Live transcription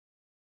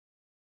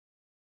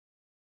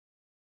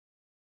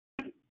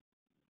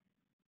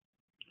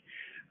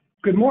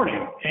Good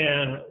morning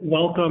and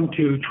welcome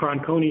to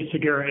Tronconi,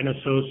 Segarra and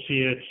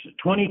Associates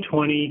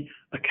 2020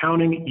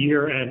 Accounting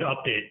Year-End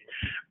Update.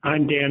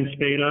 I'm Dan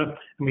Spada,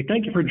 and we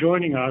thank you for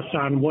joining us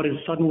on what is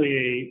suddenly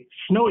a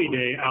snowy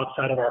day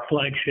outside of our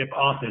flagship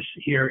office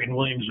here in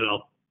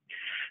Williamsville.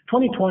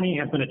 2020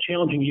 has been a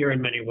challenging year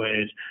in many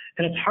ways,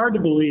 and it's hard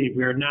to believe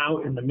we are now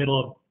in the middle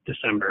of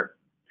December.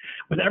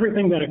 With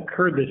everything that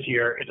occurred this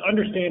year, it's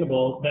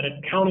understandable that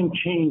accounting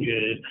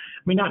changes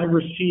may not have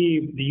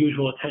received the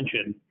usual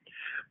attention.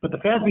 But the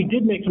FASB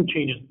did make some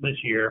changes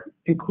this year,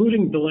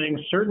 including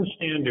delaying certain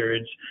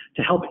standards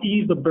to help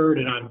ease the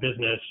burden on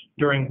business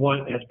during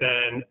what has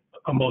been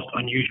a most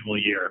unusual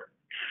year,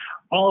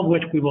 all of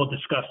which we will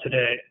discuss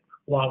today,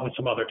 along with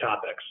some other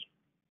topics.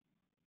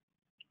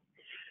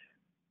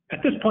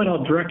 At this point,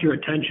 I'll direct your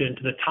attention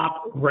to the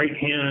top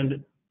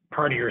right-hand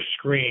part of your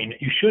screen.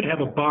 You should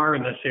have a bar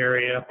in this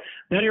area.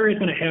 That area is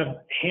going to have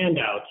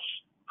handouts,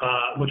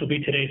 which will be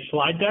today's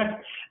slide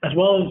deck, as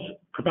well as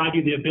provide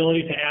you the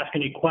ability to ask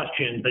any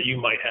questions that you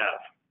might have.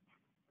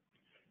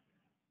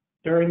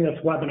 During this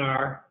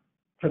webinar,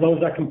 for those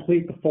that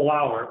complete the full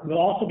hour, we'll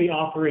also be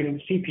offering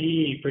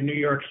CPE for New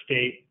York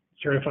State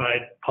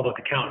Certified Public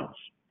Accountants.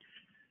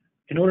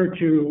 In order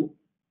to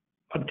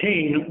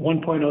obtain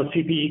 1.0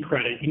 CPE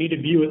credit, you need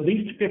to view at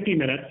least 50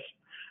 minutes,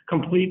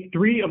 complete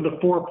 3 of the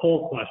 4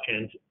 poll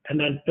questions, and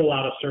then fill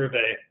out a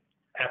survey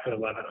after the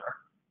webinar.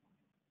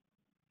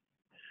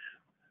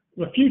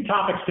 A few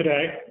topics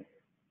today.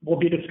 We'll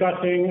be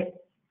discussing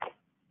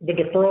the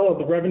deferral of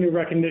the revenue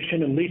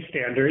recognition and lease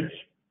standards,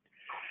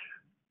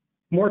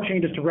 more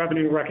changes to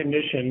revenue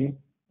recognition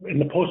in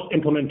the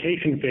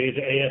post-implementation phase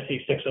of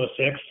ASC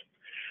 606, a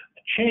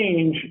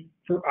change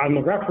on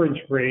the reference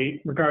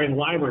rate regarding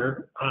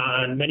LIBOR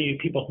on many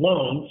people's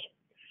loans,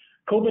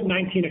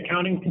 COVID-19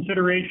 accounting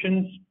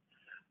considerations,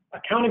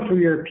 accounting for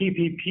your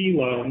PPP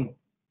loan,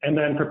 and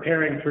then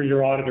preparing for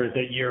your auditors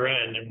at year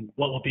end and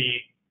what will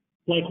be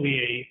likely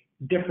a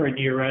different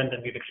year-end than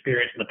we've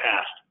experienced in the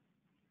past.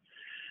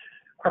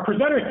 Our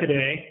presenters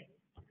today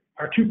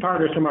are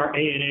 2-parters from our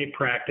A&A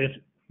practice,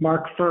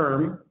 Mark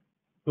Ferm,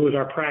 who is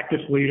our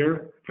practice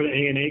leader for the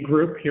A&A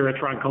group here at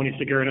Tronconi,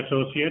 Segarra and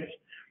Associates,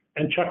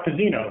 and Chuck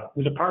Pezzino,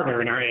 who's a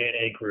partner in our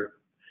A&A group.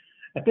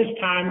 At this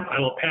time, I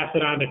will pass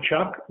it on to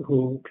Chuck,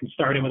 who can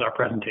start in with our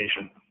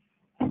presentation.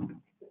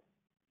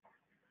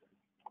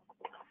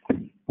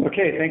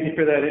 Okay, thank you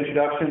for that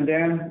introduction,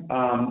 Dan.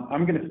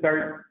 I'm going to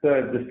start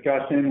the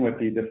discussion with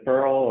the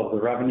deferral of the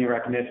revenue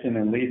recognition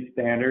and lease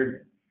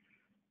standards.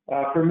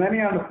 For many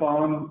on the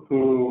phone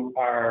who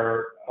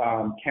are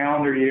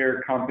calendar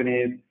year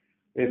companies,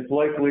 it's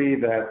likely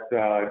that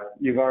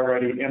you've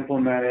already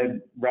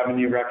implemented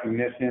revenue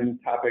recognition,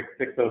 topic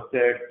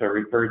 606, or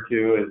referred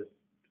to as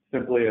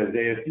simply as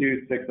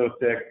ASU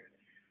 606.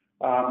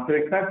 To the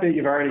extent that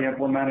you've already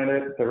implemented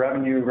it, the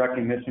revenue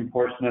recognition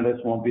portion of this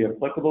won't be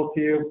applicable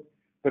to you.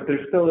 But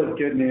there still is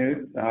good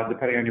news,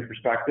 depending on your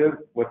perspective,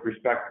 with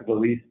respect to the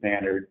lease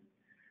standards.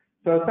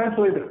 So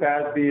essentially, the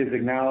FASB is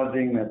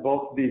acknowledging that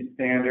both of these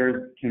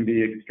standards can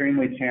be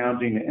extremely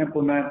challenging to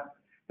implement,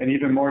 and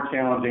even more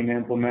challenging to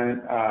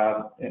implement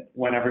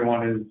when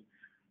everyone is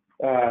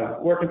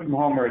working from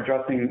home or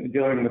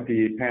dealing with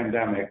the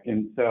pandemic.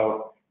 And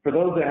so for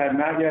those that have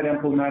not yet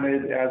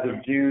implemented as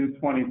of June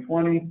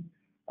 2020,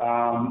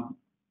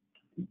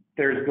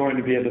 there's going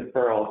to be a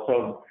deferral.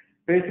 So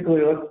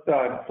basically, let's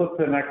flip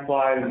to the next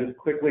slide and just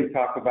quickly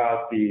talk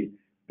about the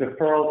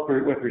deferrals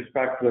with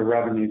respect to the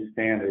revenue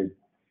standards.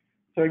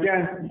 So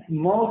again,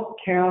 most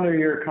calendar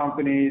year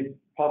companies,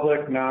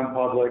 public,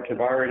 non-public,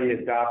 have already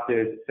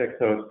adopted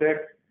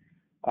 606.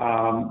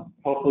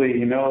 Hopefully,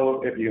 you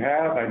know, if you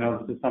have, I know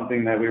this is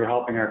something that we were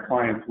helping our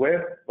clients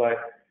with, but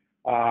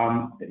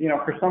you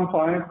know, for some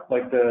clients,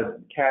 like the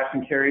cash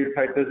and carry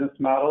type business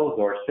models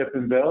or ship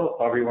and bill,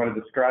 however you want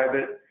to describe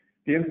it,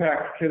 the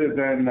impact could have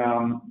been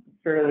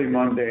fairly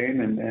mundane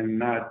and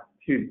not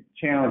too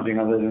challenging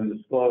other than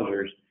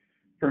disclosures.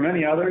 For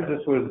many others,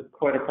 this was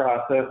quite a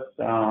process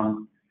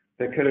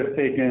that could have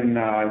taken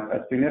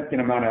a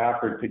significant amount of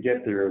effort to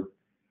get through.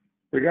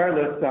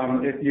 Regardless,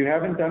 if you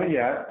haven't done it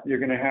yet, you're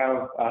going to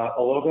have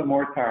a little bit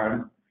more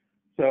time.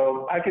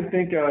 So I could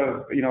think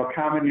of, you know,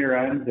 common year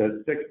ends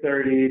as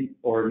 6/30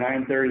 or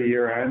 9/30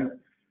 year ends.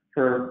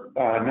 For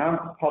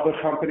non-public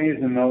companies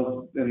in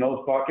those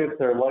buckets,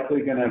 they're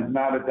likely going to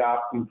not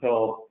adopt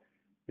until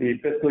the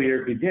fiscal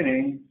year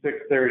beginning,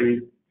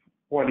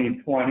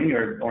 6/30/2020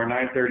 or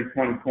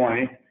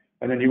 9/30/2020,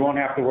 and then you won't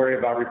have to worry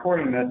about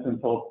reporting this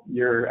until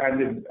your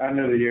end of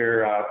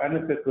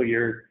fiscal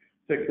year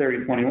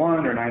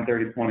 6/30/21 or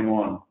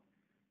 9/30/21.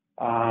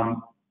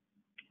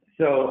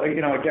 So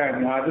you know,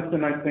 again, just a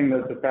nice thing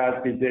that the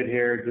FASB did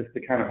here, just to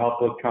kind of help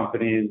those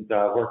companies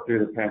work through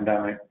the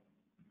pandemic.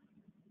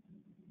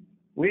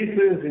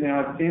 Leases, you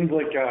know, it seems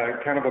like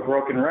kind of a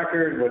broken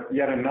record with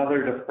yet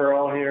another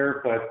deferral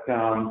here, but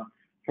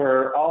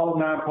for all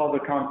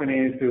non-public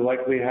companies who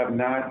likely have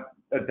not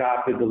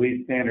adopted the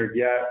lease standard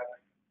yet,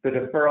 the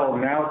deferral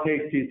now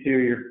takes you to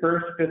your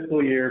first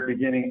fiscal year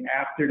beginning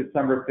after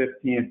December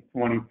 15th,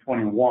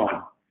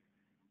 2021.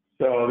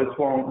 So this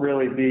won't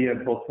really be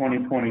until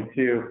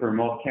 2022 for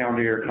most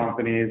calendar year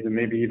companies, and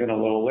maybe even a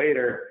little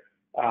later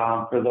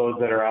for those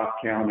that are off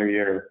calendar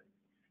year.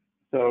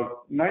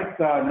 So nice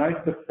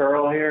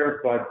deferral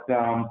here, but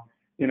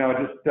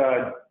just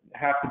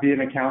have to be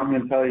an accountant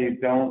and tell you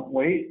don't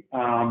wait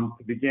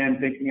to begin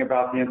thinking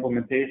about the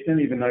implementation,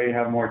 even though you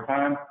have more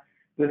time.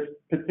 This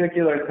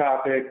particular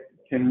topic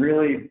can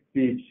really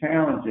be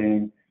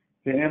challenging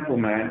to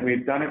implement.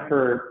 We've done it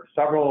for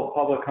several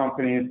public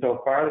companies so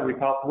far that we've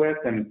helped with,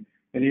 and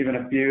even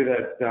a few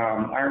that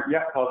aren't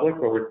yet public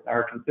or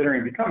are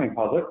considering becoming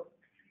public.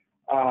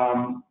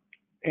 And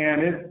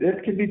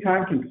it can be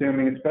time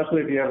consuming,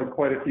 especially if you have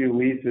quite a few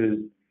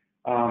leases.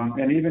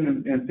 And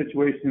even in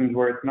situations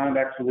where it's not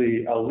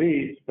actually a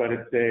lease, but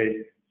it's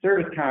a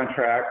service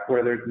contract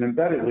where there's an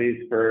embedded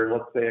lease for,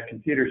 let's say, a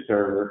computer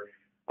server,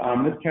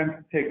 this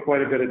can take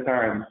quite a bit of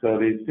time. So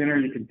the sooner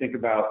you can think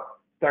about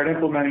start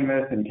implementing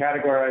this and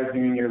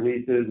categorizing your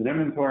leases and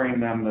inventorying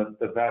them,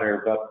 the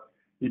better. But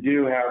you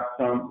do have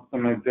some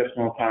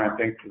additional time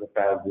thanks to the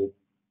FASB.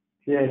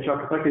 Yeah,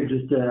 Chuck, if I could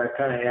just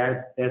kind of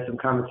add some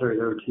commentary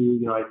there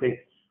too. I think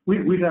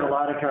we've had a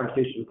lot of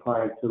conversations with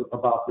clients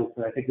about this,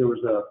 and I think there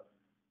was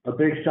a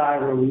big sigh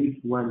of relief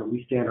when the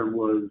lease standard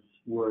was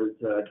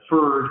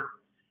deferred.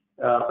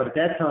 But at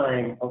that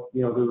time,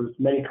 there was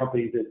many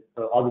companies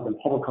that, other than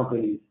public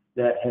companies,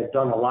 that had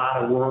done a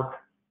lot of work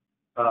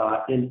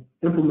in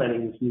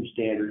implementing this new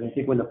standard. And I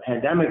think when the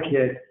pandemic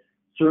hit,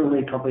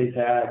 certainly companies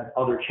had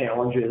other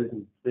challenges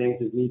and things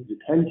that needed to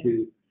attend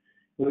to.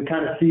 And we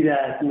kind of see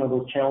that,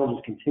 those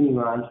challenges continue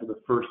on to the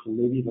first and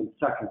maybe even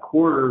second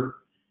quarter.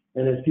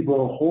 And as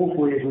people,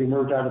 hopefully, as we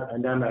emerge out of the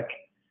pandemic,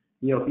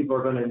 people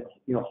are going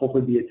to,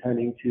 hopefully be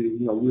attending to,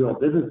 real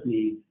business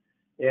needs.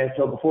 And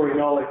so before you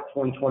know it,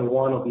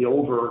 2021 will be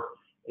over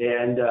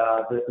and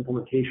the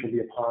implementation will be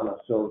upon us.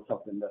 So it's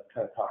something to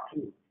kind of talk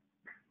to.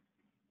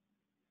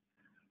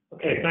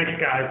 Okay, thanks,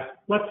 guys.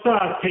 Let's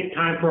take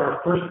time for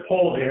our first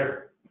poll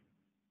here.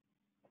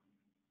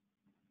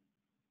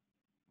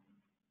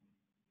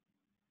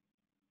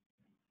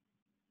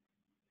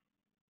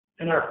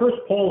 And our first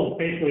poll is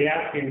basically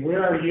asking,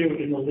 where are you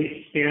in the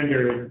lease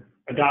standard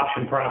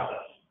adoption process?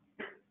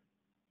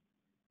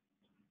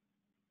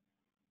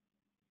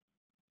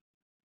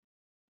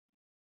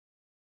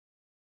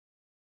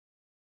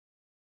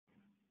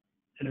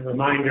 And a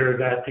reminder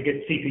that to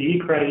get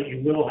CPE credit,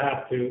 you will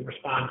have to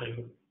respond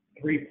to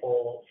 3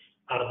 polls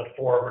out of the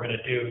 4 we're going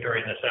to do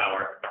during this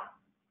hour.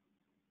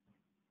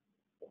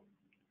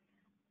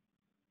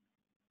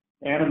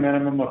 And a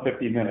minimum of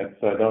 50 minutes,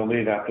 so don't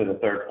leave after the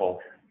 3rd poll.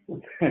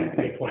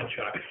 Great point,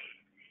 Chuck.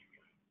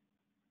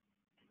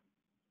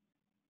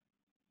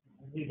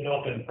 Leave it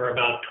open for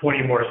about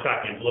 20 more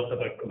seconds. Looks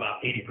like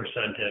about 80%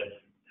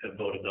 have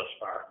voted thus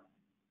far.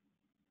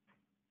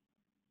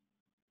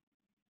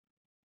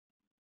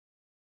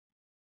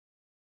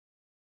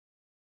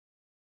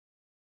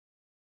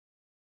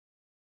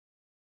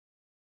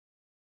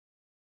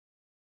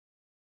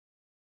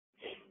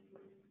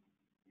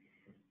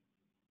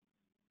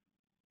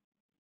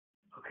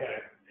 Okay,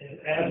 and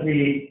as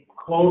we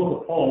close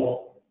the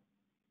poll,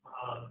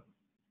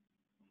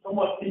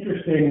 somewhat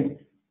interesting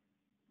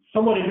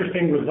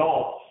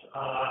results.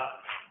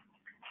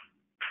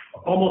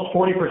 Almost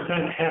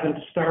 40% haven't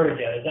started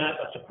yet. Is that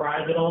a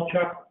surprise at all,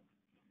 Chuck?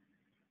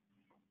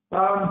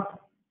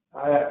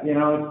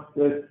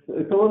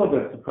 It's a little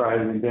bit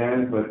surprising,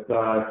 Dan, but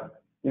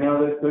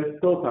there's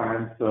still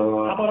time.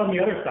 So how about on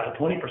the other side?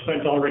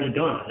 20% is already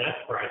done. That's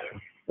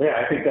surprising.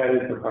 Yeah, I think that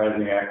is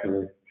surprising,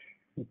 actually.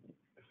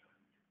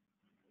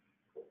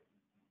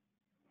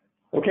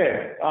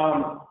 Okay,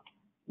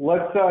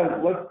 let's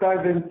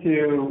dive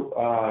into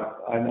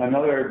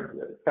another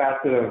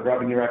facet of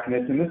revenue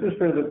recognition. This is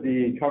for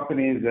the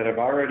companies that have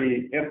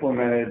already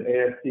implemented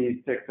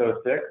ASC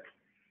 606,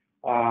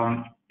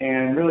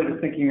 and really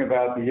just thinking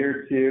about the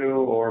year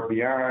 2 or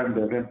beyond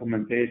of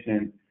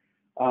implementation.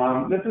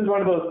 This is one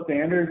of those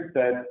standards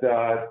that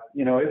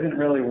isn't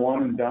really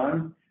one and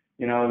done.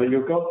 That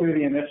you'll go through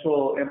the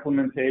initial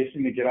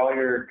implementation to get all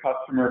your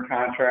customer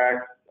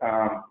contracts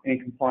in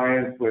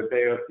compliance with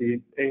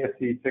ASC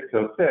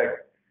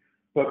 606.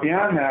 But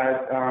beyond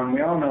that,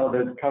 we all know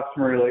that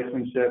customer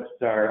relationships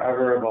are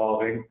ever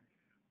evolving.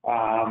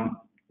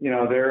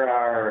 There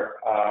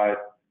are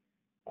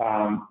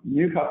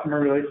new customer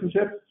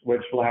relationships,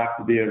 which will have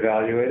to be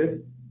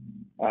evaluated.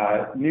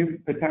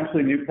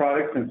 Potentially new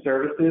products and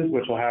services,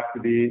 which will have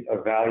to be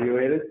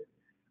evaluated.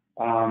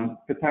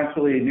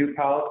 Potentially new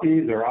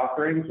policies or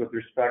offerings with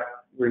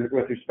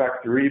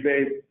respect to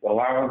rebates,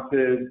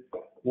 allowances,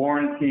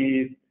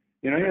 warranties.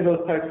 Any of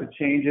those types of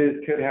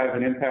changes could have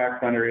an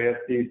impact under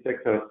ASC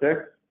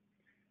 606.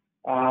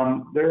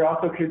 There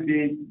also could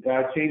be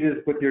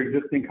changes with your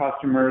existing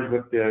customers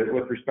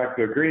with respect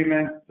to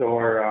agreements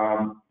or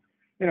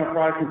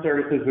products and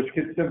services, which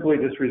could simply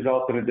just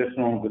result in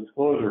additional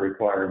disclosure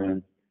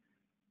requirements.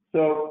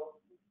 So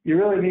you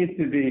really need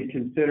to be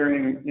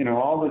considering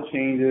all the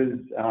changes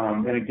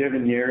in a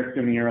given year,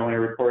 assuming you're only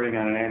reporting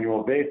on an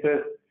annual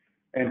basis.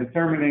 and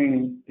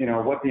determining,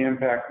 what the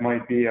impact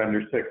might be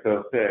under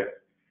 606.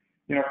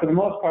 For the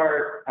most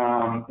part,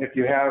 if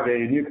you have a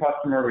new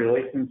customer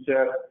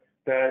relationship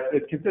that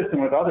is consistent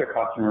with other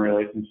customer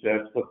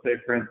relationships, let's say,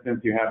 for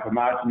instance, you have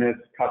homogenous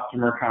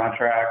customer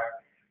contracts,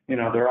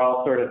 they're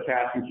all sort of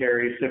cash and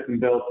carry, ship and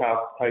bill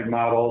type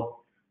models,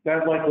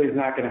 that likely is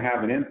not going to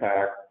have an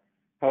impact.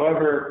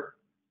 However,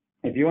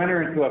 if you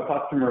enter into a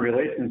customer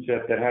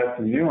relationship that has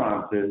some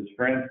nuances,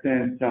 for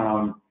instance,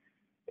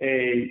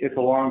 it's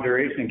a long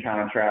duration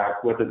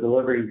contract with a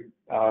delivery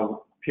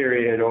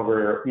period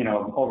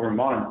over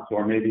months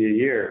or maybe a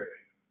year,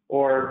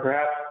 or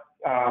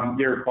perhaps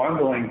you're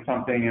bundling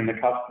something in the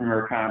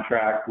customer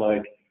contract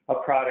like a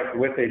product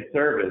with a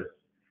service,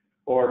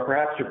 or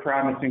perhaps you're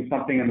promising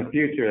something in the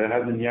future that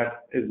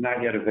is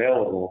not yet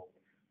available,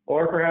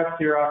 or perhaps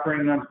you're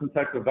offering them some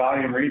type of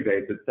volume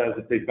rebate that says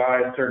if they buy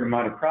a certain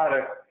amount of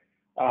product,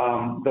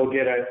 they'll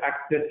get an X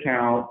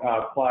discount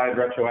applied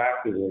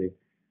retroactively.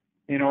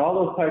 All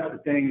those types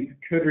of things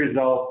could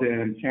result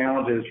in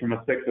challenges from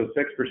a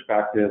 606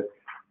 perspective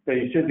that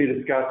you should be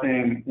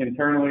discussing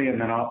internally and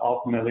then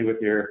ultimately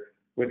with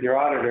your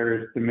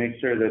auditors to make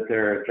sure that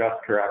they're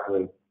addressed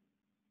correctly.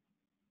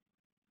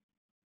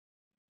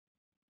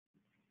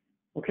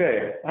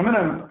 Okay, I'm going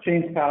to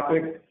change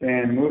topics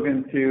and move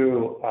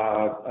into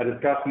a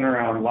discussion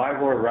around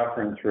LIBOR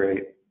reference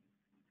rate.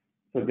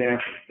 So Dan,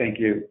 thank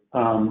you.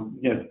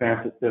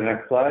 Advance us to the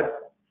next slide.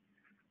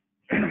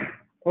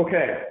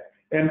 Okay,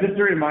 and just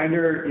a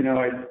reminder,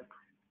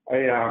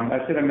 I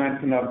should have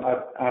mentioned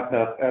at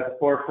the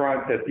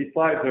forefront that these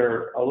slides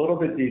are a little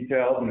bit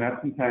detailed, and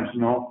that's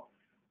intentional.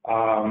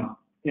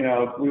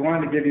 We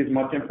wanted to give you as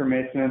much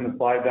information in the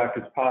slide deck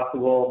as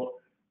possible,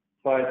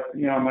 but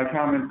my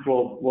comments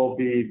will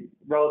be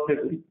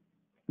relatively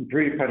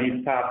brief on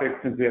each topic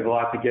since we have a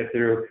lot to get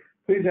through.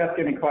 Please ask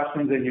any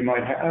questions that you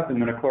might have,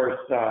 and then of course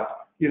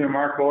either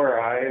Mark or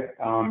I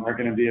are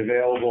going to be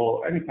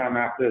available anytime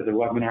after the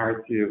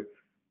webinar to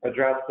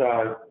address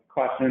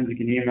questions. You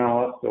can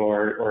email us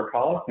or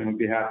call us, and we'd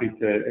be happy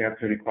to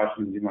answer any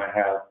questions you might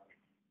have.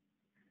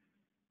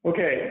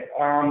 Okay,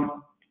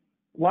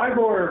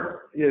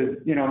 LIBOR is,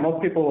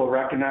 most people will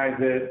recognize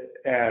it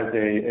as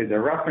a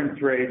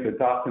reference rate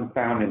that's often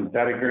found in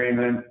debt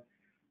agreements.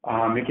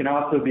 It can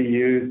also be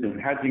used in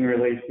hedging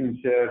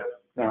relationships.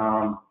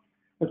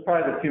 That's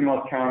probably the two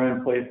most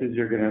common places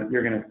you're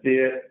gonna see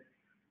it.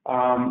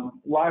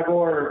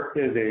 LIBOR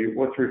is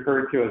what's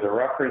referred to as a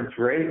reference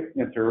rate.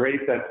 It's a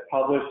rate that's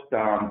published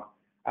on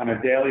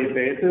a daily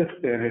basis,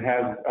 and it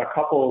has a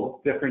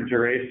couple different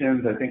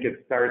durations. I think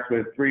it starts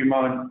with 3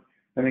 months,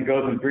 and it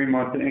goes in 3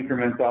 month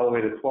increments all the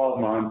way to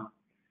 12 months.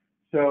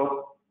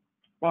 So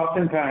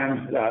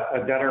oftentimes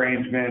a debt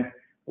arrangement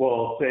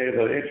will say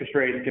the interest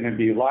rate is going to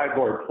be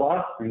LIBOR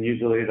plus, and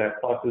usually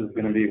that plus is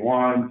going to be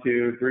 1,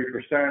 2,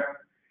 3%.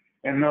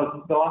 And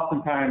they'll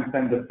oftentimes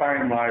then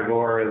define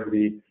LIBOR as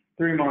the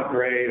 3 month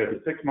rate or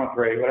the 6 month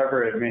rate,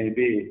 whatever it may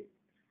be.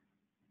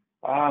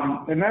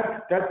 And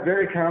that's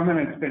very common.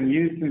 It's been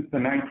used since the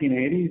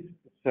 1980s.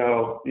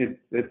 So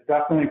it's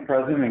definitely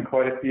present in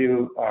quite a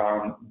few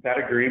debt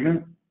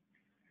agreements.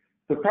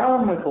 The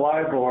problem with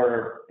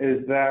LIBOR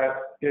is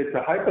that it's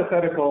a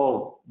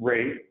hypothetical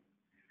rate.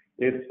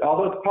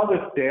 Although it's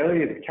published daily,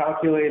 it's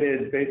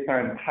calculated based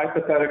on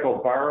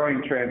hypothetical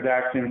borrowing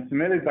transactions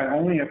submitted by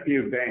only a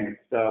few banks.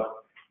 So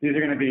these are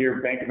going to be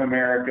your Bank of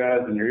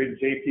Americas and your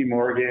JP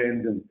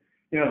Morgans, and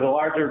the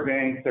larger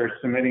banks are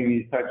submitting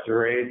these types of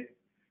rates.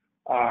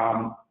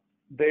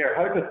 They are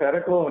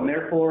hypothetical, and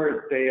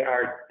therefore they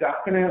are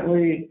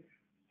definitely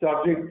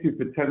subject to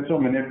potential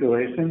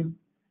manipulation.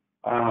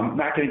 I'm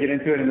not going to get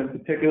into it in this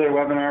particular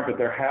webinar, but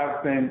there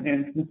have been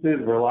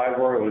instances where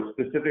LIBOR was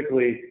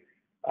specifically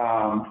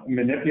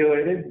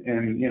manipulated,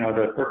 and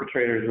the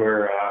perpetrators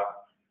were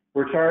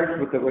charged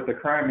with the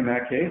crime in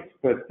that case.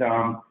 But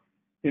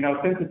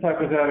since it's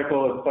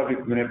hypothetical, it's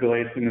subject to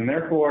manipulation, and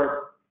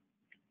therefore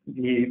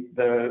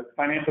the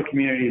financial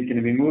community is going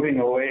to be moving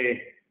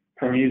away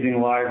from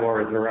using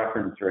LIBOR as a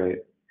reference rate.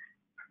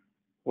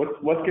 What's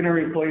going to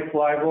replace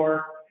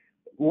LIBOR?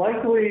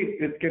 Likely,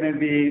 it's going to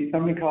be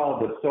something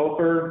called the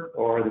SOFR,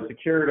 or the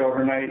Secured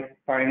Overnight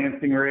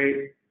Financing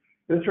Rate.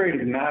 This rate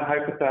is not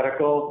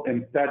hypothetical.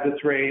 Instead,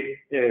 this rate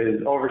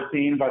is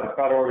overseen by the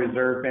Federal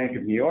Reserve Bank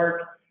of New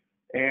York,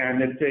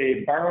 and it's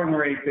a borrowing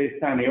rate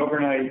based on the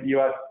overnight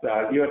UST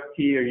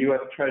or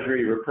U.S.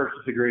 Treasury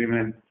repurchase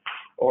agreement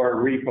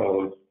or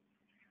repos.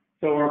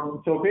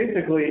 So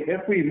basically,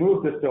 if we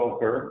move the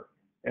SOFR,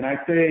 and I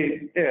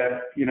say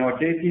if,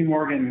 JP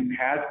Morgan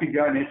has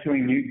begun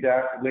issuing new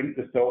debt linked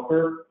to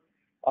SOFR.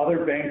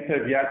 Other banks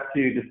have yet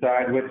to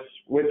decide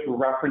which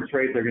reference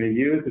rate they're going to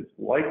use. It's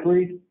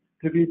likely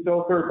to be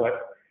SOFR,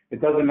 but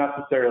it doesn't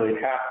necessarily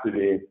have to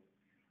be.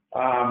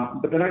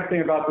 But the nice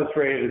thing about this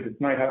rate is it's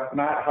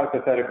not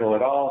hypothetical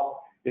at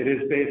all. It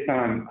is based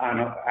on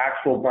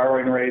actual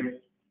borrowing rates.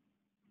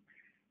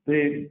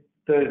 The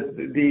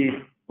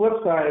flip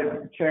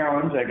side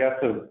challenge, I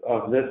guess,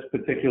 of this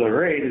particular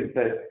rate is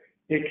that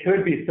it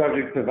could be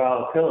subject to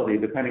volatility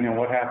depending on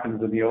what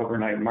happens in the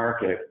overnight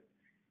market.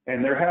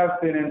 And there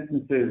have been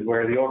instances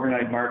where the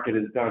overnight market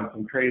has done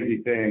some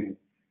crazy things.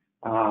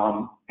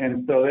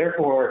 And so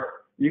therefore,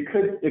 you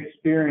could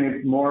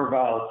experience more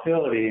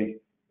volatility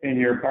in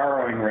your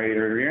borrowing rate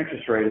or your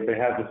interest rate if they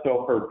have the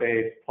SOFR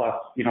base plus,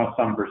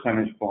 some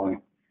percentage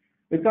point.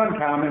 It's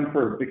uncommon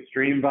for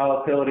extreme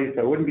volatility,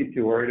 so I wouldn't be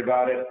too worried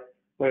about it,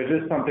 but it's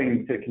just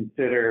something to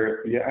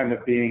consider. You end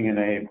up being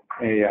in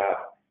you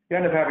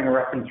end up having a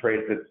reference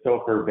rate that's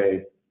SOFR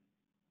based.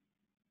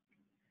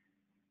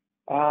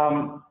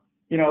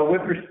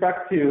 With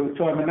respect to,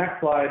 so on the next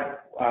slide,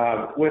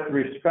 with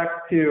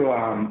respect to,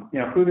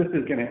 who this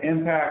is going to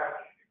impact,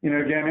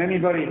 again,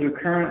 anybody who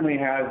currently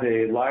has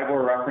a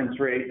LIBOR reference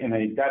rate in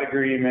a debt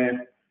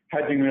agreement,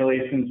 hedging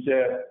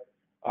relationship,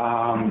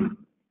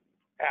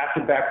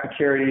 asset-backed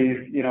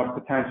securities,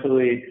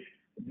 potentially,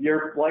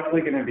 you're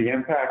likely going to be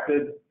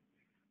impacted.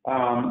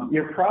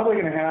 You're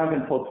probably going to have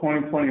until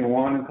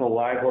 2021 until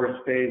LIBOR is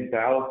phased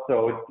out.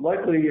 So it's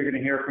likely you're going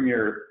to hear from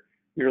your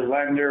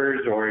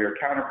lenders or your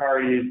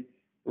counterparties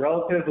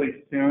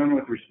relatively soon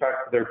with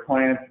respect to their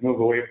plans to move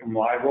away from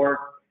LIBOR.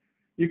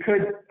 You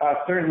could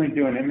certainly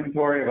do an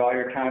inventory of all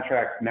your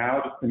contracts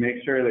now just to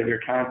make sure that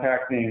you're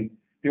contacting,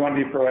 if you want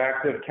to be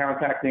proactive,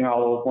 contacting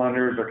all those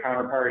lenders or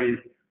counterparties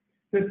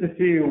just to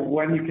see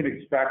when you can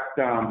expect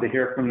to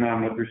hear from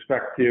them with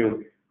respect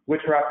to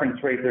which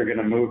reference rate they're going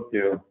to move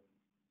to.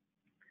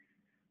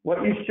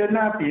 What you should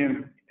not be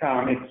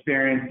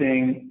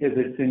experiencing is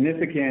a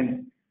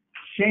significant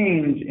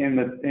change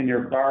in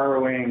your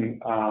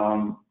borrowing,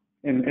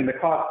 in the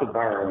cost of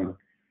borrowing.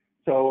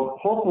 So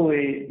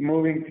hopefully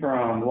moving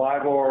from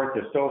LIBOR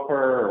to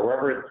SOFR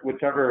or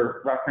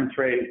whichever reference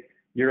rate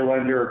your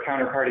lender or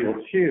counterparty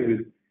will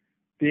choose,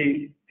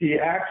 the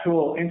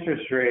actual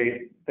interest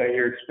rate that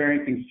you're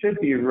experiencing should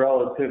be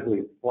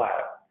relatively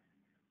flat.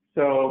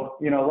 So,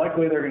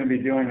 likely they're going to be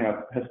doing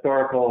a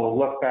historical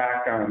look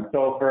back on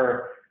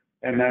SOFR,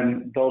 and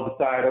then they'll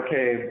decide,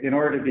 okay, in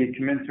order to be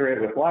commensurate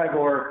with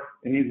LIBOR,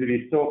 it needs to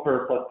be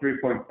SOFR plus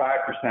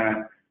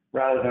 3.5%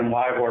 rather than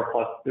LIBOR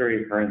plus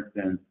 3, for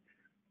instance.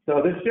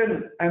 So this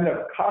shouldn't end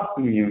up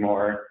costing you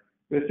more.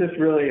 This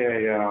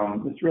really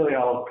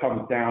all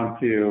comes down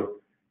to,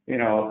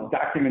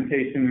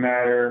 documentation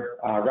matter,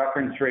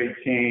 reference rate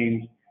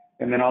change,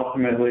 and then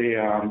ultimately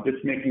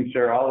just making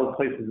sure all the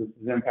places this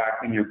is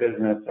impacting your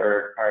business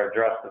are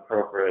addressed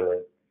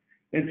appropriately.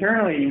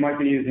 Internally, you might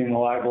be using the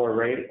LIBOR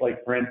rate,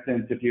 like for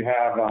instance, if you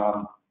have,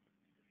 a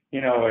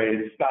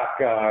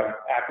stock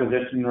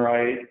acquisition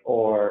right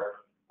or,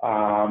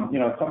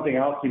 something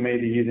else you may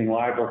be using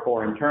LIBOR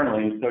for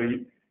internally. So,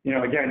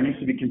 again, you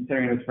should be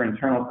considering this for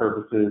internal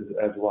purposes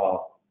as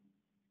well.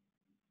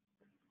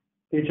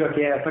 Hey, Chuck,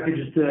 yeah, if I could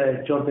just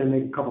jump in and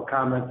make a couple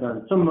comments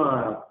on some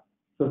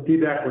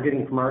feedback we're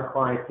getting from our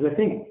clients. Because I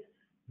think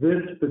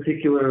this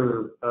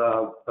particular,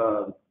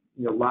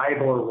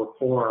 LIBOR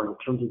reform in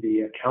terms of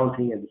the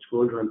accounting and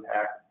disclosure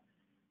impact,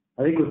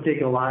 I think was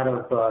taking a lot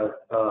of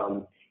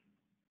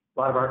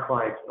our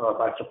clients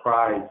by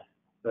surprise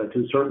to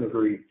a certain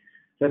degree.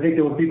 So I think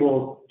that when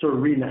people sort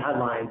of reading the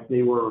headlines,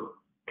 they were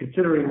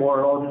considering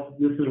more,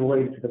 this is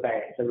related to the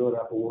banks. I really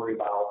don't have to worry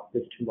about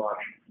this too much.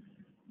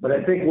 But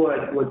I think what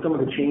some of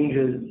the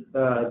changes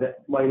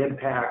that might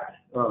impact,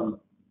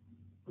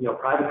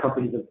 private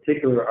companies in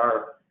particular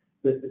are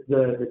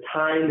the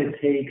time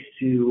it takes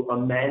to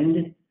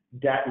amend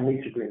debt and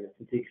lease agreements.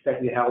 And to the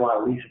extent you have a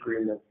lot of lease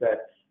agreements,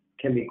 that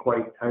can be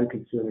quite time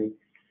consuming.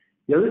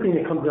 The other thing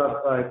that comes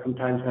up from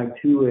time to time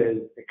too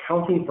is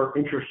accounting for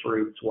interest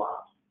rate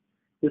swaps.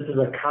 This is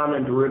a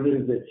common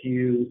derivative that's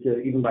used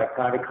even by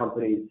private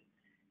companies.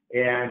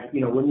 And,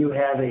 when you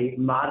have a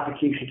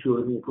modification to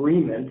an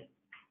agreement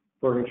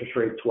for an interest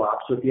rate swap,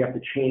 so if you have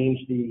to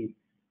change the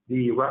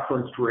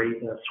reference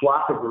rate in a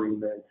swap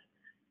agreement,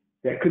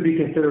 that could be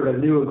considered a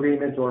new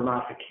agreement or a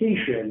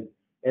modification,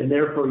 and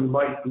therefore you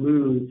might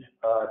lose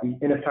the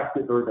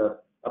ineffective or the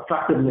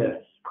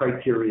effectiveness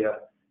criteria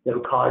that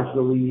would cause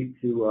the lead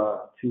to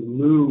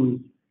lose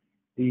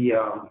the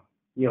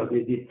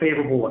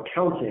favorable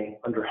accounting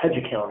under hedge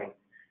accounting.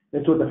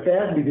 And so what the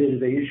FASB did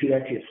is they issued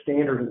actually a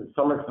standard in the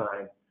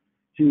summertime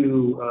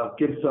to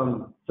give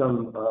a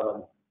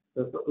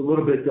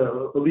little bit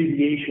of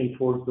alleviation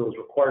towards those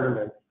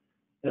requirements,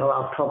 and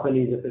allows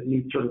companies, if it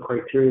meets certain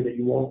criteria, that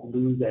you won't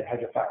lose that hedge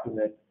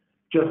effectiveness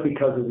just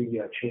because of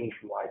the change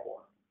from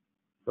LIBOR.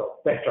 So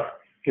thanks, Chuck.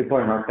 Good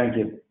point, Mark. Thank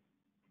you.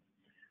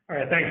 All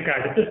right, thanks,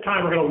 guys. At this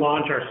time, we're going to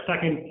launch our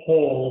second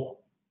poll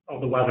of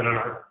the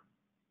webinar.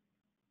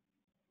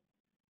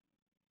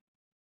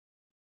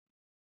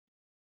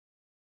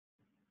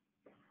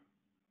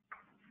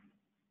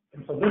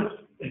 And so this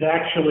is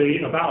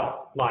actually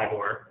about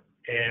LIBOR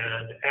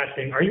and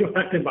asking, are you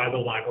affected by the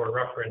LIBOR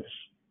reference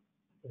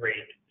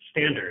rate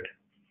standard?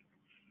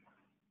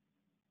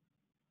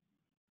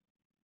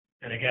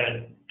 And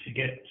again, to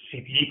get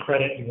CPE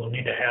credit, you will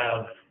need to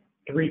have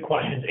 3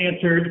 questions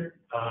answered.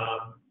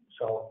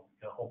 So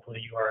hopefully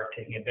you are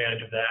taking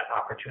advantage of that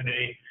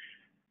opportunity.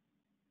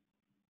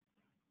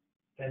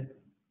 And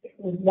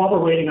while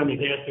we're waiting on these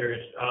answers,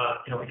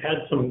 we've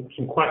had some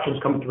questions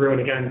come through,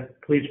 and again,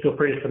 please feel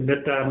free to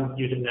submit them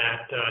using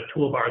that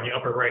toolbar in the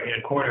upper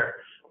right-hand corner.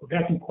 We've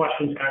had some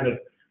questions kind of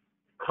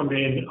come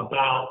in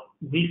about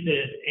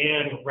leases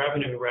and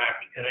revenue rec,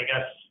 and I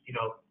guess,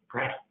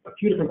 perhaps a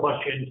few different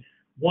questions.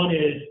 One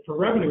is, for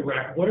revenue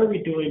rec, what are we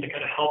doing to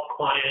kind of help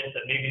clients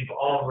that maybe have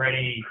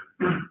already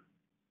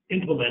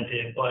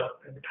implemented, but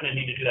kind of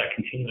need to do that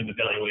continuing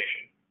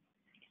evaluation?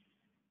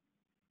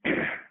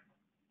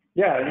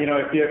 Yeah,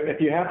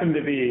 if you happen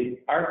to be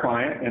our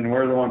client and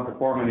we're the one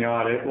performing the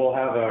audit, we'll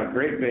have a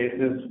great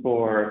basis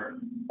for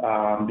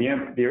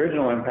the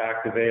original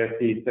impact of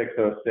ASC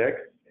 606,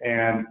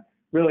 and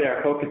really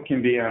our focus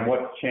can be on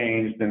what's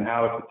changed and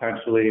how it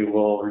potentially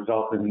will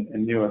result in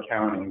new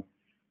accounting.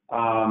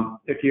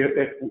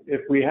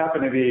 If we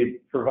happen to be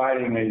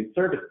providing a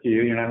service to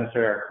you, you're not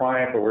necessarily our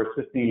client, but we're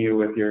assisting you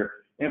with your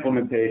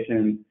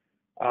implementation,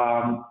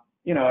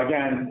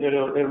 again,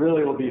 it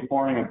really will be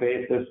forming a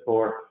basis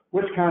for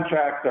which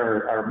contracts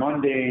are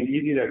mundane,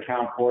 easy to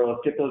account for.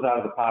 Let's get those out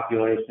of the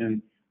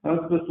population.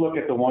 Let's just look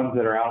at the ones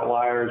that are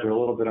outliers or a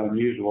little bit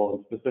unusual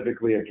and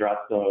specifically address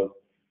those.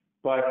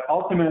 But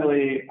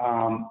ultimately,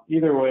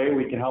 either way,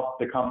 we can help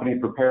the company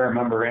prepare a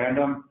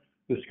memorandum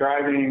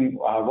describing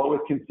what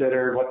was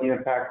considered, what the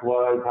impact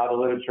was, how the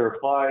literature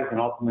applies, and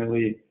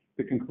ultimately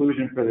the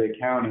conclusion for the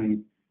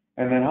accounting,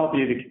 and then help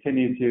you to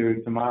continue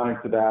to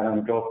monitor that on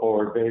a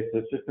go-forward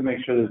basis, just to make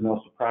sure there's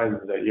no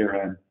surprises at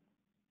year end.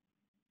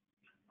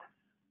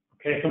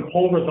 Okay, some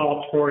poll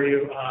results for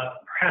you.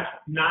 Perhaps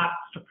not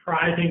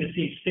surprising to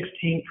see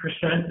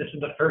 16%. This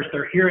is the first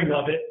they're hearing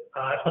of it,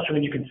 especially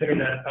when you consider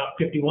that about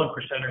 51%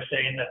 are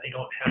saying that they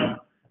don't have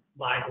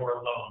LIBOR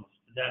loans.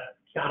 Does that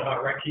sound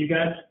about right to you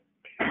guys?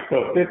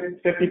 So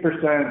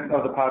 50%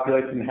 of the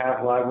population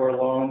have LIBOR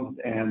loans,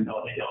 and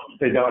no, they don't.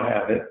 They don't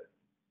have it.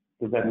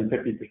 Does that mean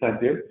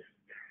 50% do?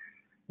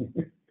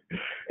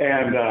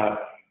 And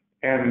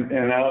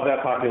out of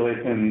that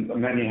population,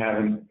 many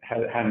hadn't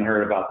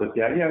heard about this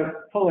yet. Yeah, it's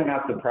totally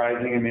not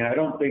surprising. I mean, I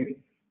don't think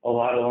a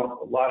lot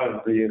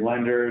of the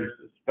lenders,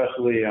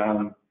 especially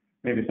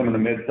maybe some of the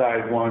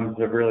mid-sized ones,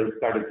 have really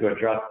started to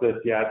address this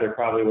yet. They're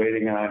probably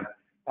waiting on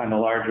the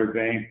larger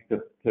banks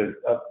to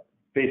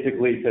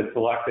basically to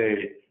select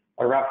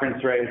a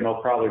reference rate, and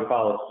they'll probably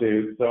follow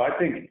suit. So I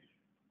think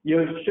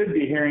you should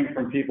be hearing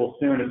from people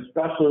soon,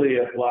 especially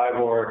if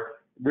LIBOR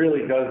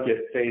really does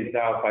get phased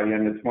out by the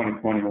end of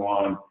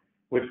 2021,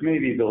 which may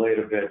be delayed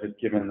a bit just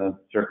given the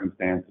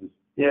circumstances.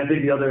 Yeah, I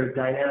think the other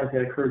dynamic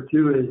that occurred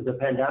too is the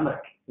pandemic.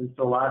 And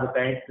so a lot of the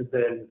banks have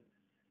been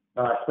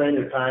spending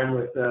their time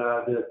with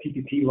the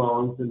PPP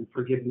loans and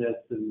forgiveness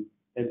and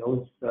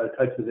those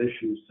types of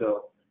issues.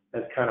 So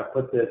that's kind of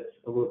put this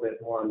a little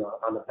bit more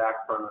on the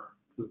back burner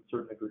to a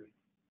certain degree.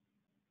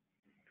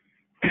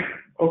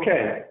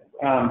 Okay,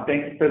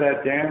 thank you for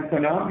that, Dan. So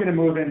now I'm going to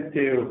move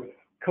into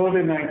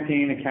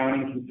COVID-19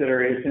 accounting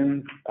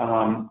considerations.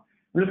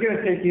 We're just going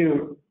to take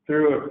you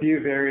through a few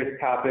various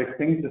topics,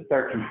 things to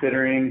start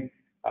considering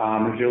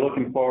as you're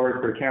looking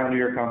forward for calendar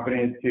year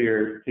companies to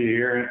your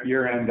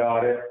year-end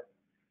audit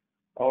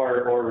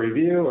or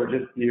review, or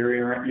just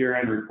your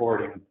year-end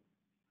reporting.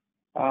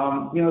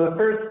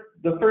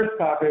 The first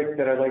topic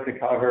that I'd like to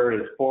cover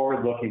is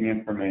forward-looking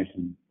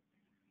information.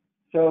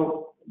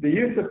 So the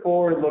use of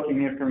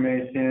forward-looking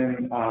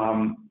information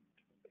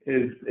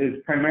is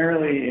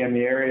primarily in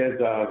the areas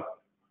of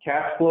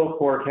cash flow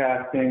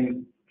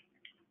forecasting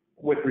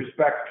with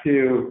respect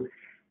to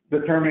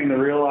determining the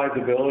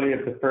realizability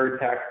of deferred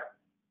tax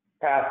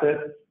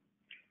assets.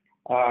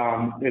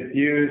 It's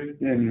used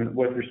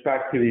with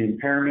respect to the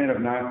impairment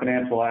of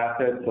non-financial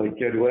assets like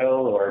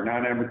goodwill or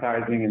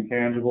non-amortizing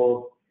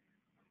intangibles.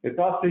 It's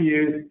also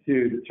used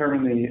to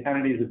determine the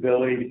entity's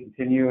ability to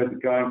continue as a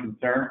going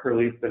concern for at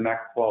least the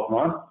next 12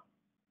 months.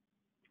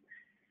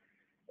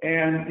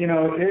 And,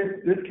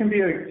 this can be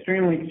an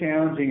extremely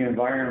challenging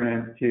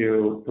environment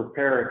to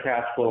prepare a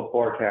cash flow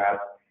forecast.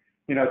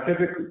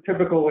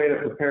 Typical way to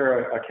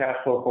prepare a cash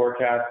flow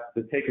forecast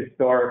is to take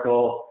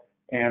historical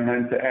and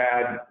then to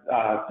add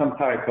some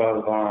type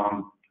of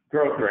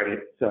growth rate.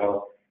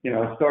 So,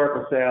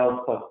 historical sales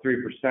plus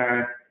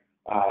 3%,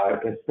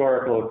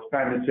 historical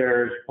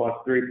expenditures plus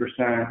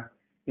 3%.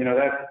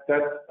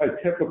 That's a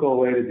typical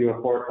way to do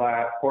a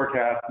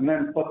forecast, and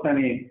then plus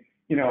any,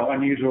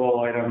 unusual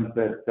items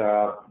that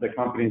the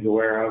company's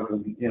aware of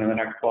in, the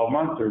next 12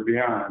 months or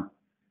beyond.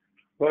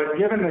 But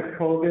given the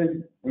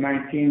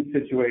COVID-19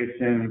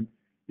 situation,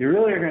 you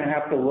really are going to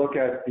have to look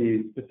at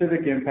the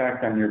specific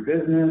impact on your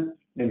business,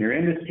 in your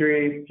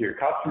industry, to your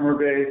customer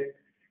base,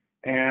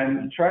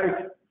 and try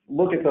to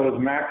look at those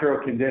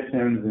macro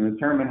conditions and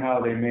determine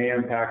how they may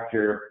impact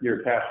your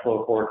cash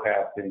flow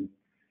forecasting.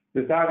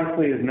 This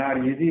obviously is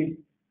not easy,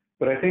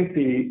 but I think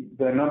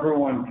the number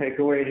one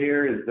takeaway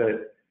here is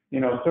that,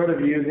 sort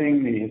of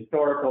using the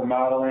historical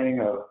modeling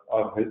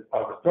of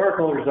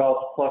historical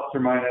results plus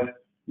or minus,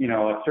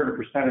 a certain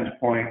percentage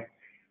point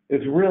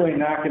is really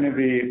not going to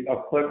be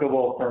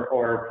applicable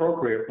or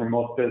appropriate for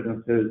most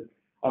businesses.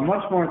 A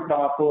much more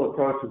thoughtful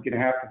approach is going to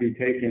have to be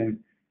taken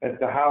as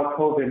to how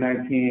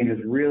COVID-19 is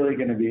really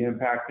going to be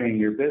impacting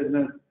your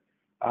business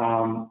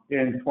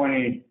in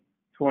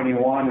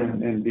 2021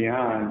 and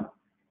beyond.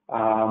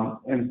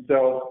 And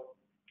so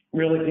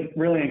really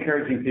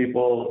encouraging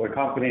people or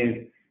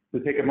companies to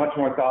take a much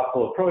more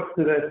thoughtful approach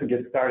to this and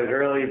get started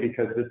early,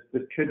 because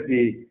this could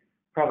be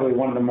probably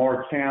one of the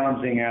more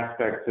challenging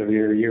aspects of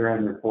your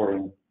year-end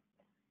reporting.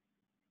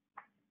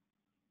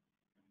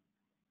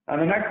 On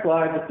the next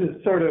slide, this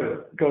is sort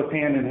of goes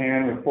hand in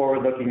hand with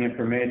forward-looking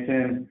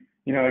information.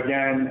 You know,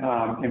 again,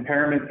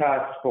 impairment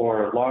tests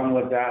for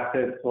long-lived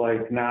assets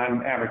like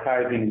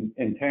non-amortizing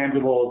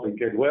intangibles and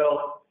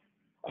goodwill.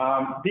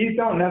 These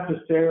don't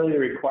necessarily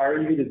require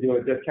you to do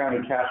a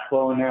discounted cash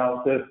flow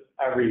analysis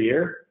every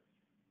year.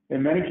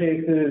 In many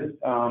cases,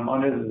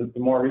 under the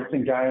more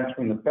recent guidance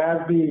from the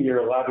FASB, you're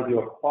allowed to do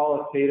a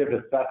qualitative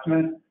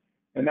assessment.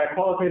 And that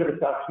qualitative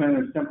assessment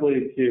is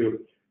simply to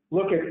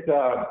look at,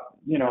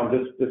 you know,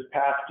 this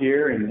past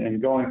year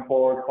and going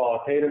forward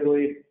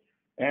qualitatively,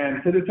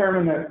 and to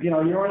determine that, you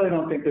know, you really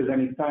don't think there's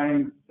any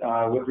signs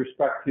with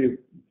respect to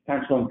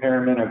potential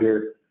impairment of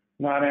your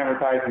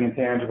non-amortizing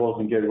intangibles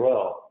and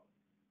goodwill.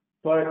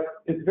 But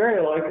it's very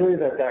likely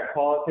that that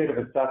qualitative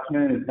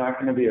assessment is not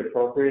going to be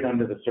appropriate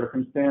under the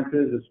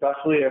circumstances,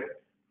 especially if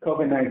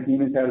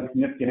COVID-19 has had a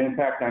significant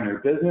impact on your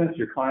business,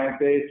 your client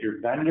base, your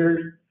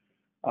vendors,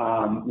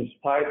 your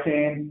supply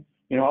chain.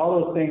 You know, all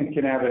those things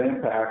can have an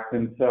impact.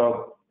 And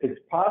so it's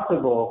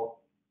possible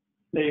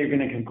that you're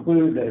going to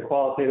conclude that a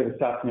qualitative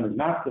assessment is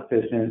not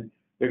sufficient.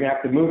 You're going to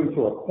have to move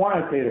into a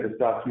quantitative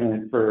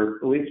assessment for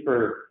at least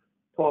for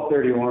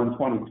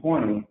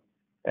 12/31/2020.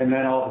 And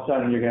then all of a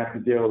sudden, you're going to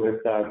have to deal with,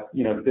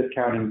 you know,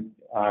 discounted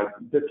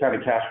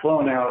cash flow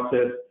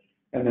analysis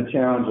and the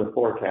challenge of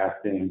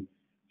forecasting.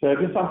 So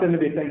just something to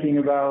be thinking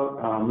about.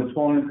 This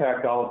won't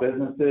impact all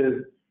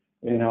businesses.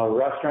 You know,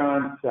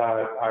 restaurants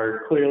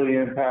are clearly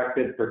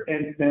impacted, for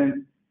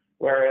instance,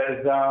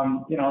 whereas,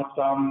 you know,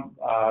 some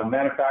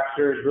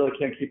manufacturers really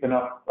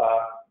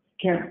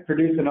can't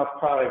produce enough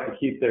product to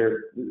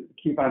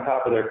keep on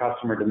top of their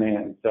customer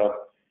demand. So,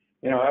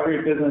 you know,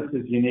 every business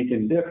is unique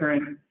and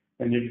different,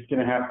 and you're just going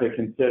to have to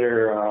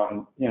consider,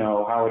 you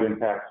know, how it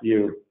impacts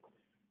you.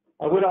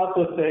 I would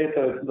also say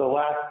that the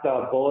last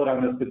bullet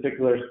on this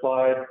particular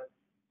slide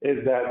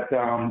is that,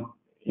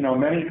 you know,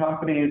 many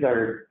companies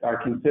are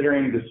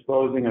considering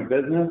disposing of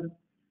business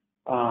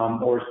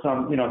or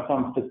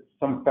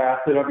some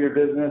facet of your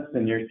business,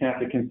 and you're going to have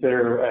to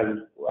consider as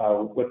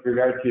with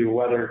regard to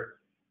whether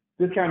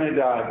discounted.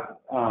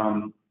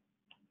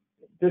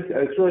 This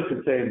really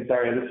should say, this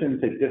shouldn't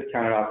say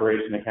discounted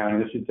operation accounting.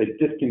 This should say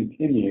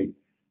discontinued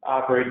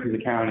operations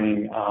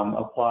accounting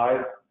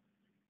applies.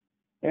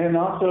 And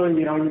also,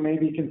 you know, you may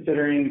be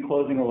considering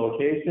closing a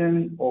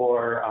location,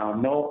 or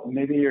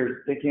maybe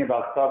you're thinking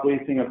about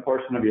subleasing a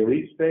portion of your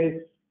lease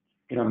space.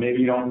 You know, maybe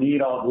you don't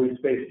need all the lease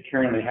space you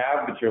currently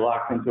have, but you're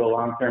locked into a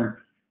long-term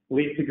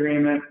lease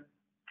agreement.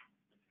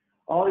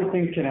 All these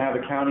things can have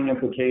accounting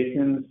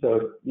implications.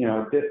 So, you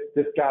know,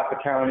 this GAAP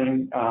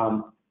accounting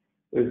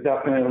is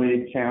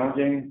definitely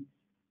challenging.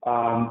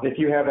 If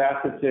you have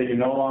assets that you're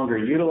no longer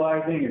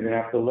utilizing, you're going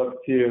to have to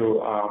look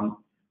to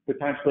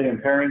potentially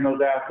impairing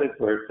those assets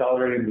or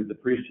accelerating the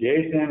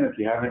depreciation if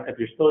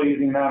you're still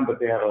using them, but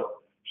they have a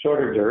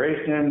shorter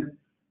duration.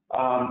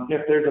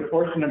 If there's a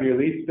portion of your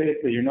lease space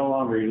that you're no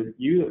longer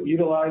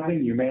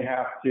utilizing, you may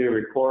have to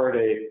record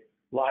a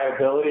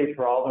liability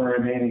for all the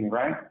remaining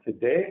rent to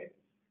date,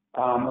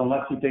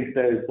 unless you think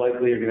that it's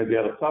likely you're going to be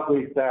able to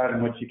sublease that,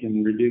 in which you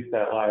can reduce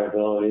that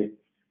liability.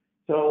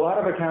 So a lot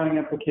of accounting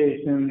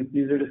implications.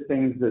 These are just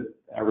things that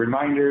are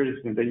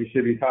reminders that you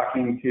should be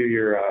talking to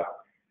your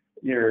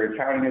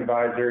accounting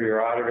advisor,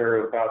 your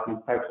auditor about these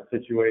types of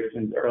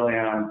situations early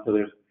on, so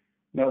there's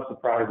no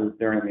surprises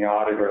during the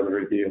audit or the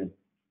review.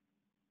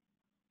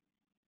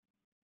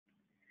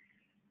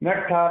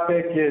 Next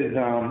topic is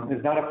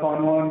not a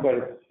fun one,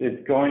 but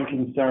it's going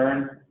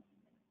concern.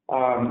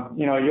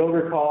 You know, you'll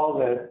recall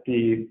that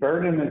the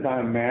burden is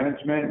on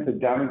management to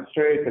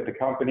demonstrate that the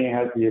company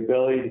has the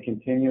ability to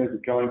continue as a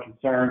going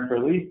concern for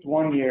at least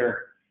 1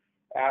 year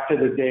after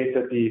the date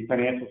that the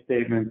financial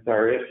statements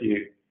are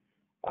issued.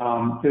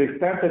 To the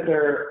extent that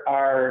there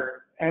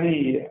are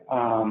any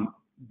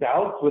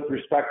doubts with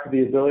respect to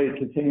the ability to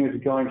continue as a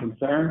going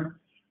concern,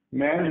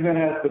 management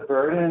has the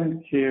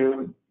burden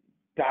to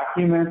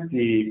document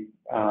the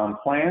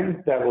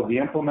plans that will be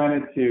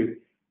implemented to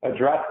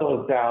address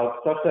those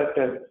doubts, such that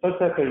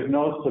there's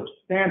no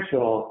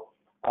substantial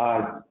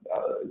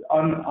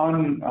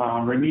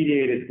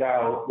unremediated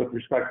doubt with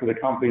respect to the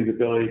company's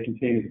ability to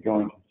continue as a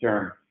going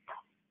concern.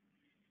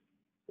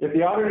 If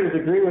the auditors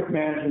agree with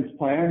management's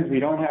plans, we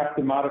don't have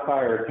to modify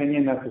our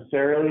opinion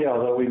necessarily,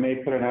 although we may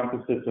put an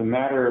emphasis on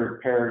matter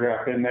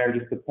paragraph in there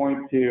just to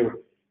point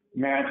to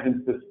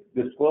management's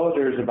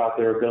disclosures about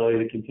their ability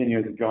to continue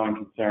as a going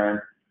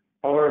concern.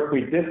 However, if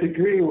we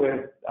disagree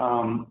with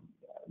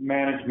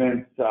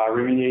management's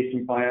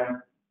remediation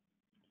plan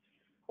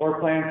or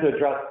plan to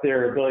address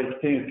their ability to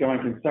continue as a going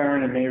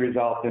concern, it may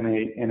result in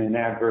an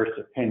adverse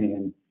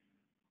opinion.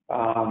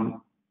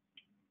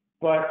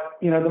 But,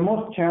 the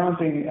most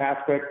challenging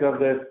aspect of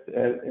this,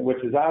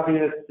 which is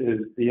obvious, is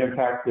the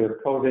impact of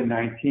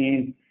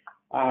COVID-19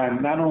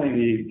 on not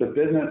only the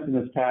business in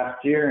this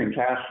past year and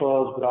cash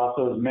flows, but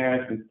also as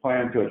management's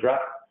plan to address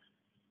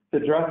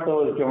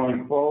those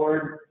going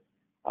forward.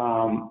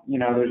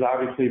 There's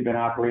obviously been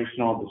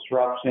operational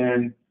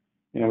disruption.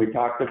 We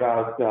talked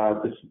about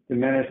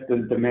diminished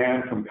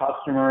demand from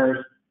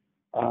customers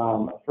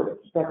for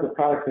respective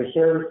products or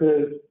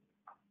services.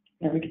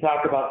 And we can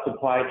talk about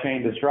supply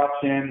chain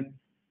disruption.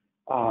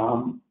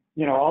 All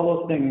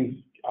those things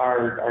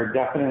are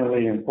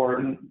definitely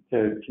important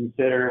to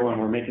consider when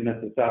we're making this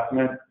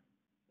assessment.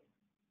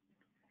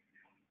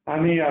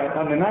 On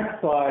the next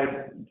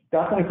slide,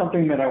 definitely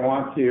something that I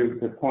want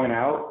to point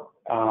out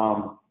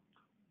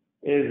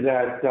is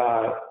that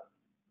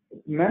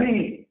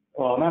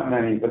not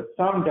many, but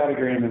some debt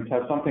agreements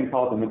have something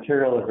called the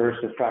material adverse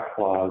effect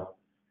clause.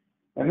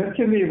 And this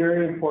can be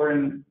very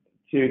important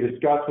to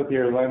discuss with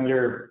your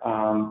lender,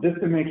 just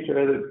to make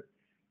sure that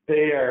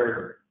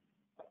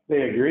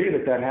they agree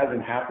that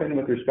hasn't happened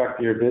with respect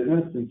to your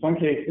business. In some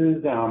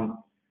cases,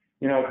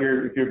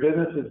 if your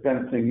business has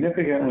been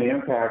significantly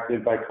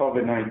impacted by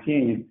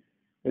COVID-19,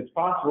 it's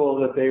possible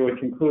that they would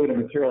conclude a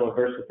material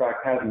adverse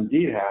effect has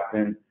indeed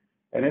happened.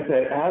 And if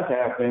it has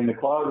happened, the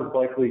clause is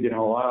likely going to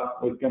allow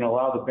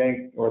the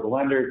bank or the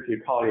lender to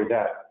call your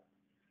debt.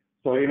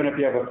 So even if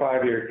you have a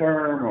 5-year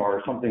term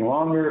or something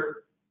longer,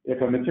 if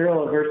a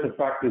material adverse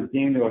effect is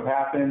deemed to have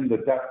happened, the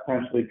debt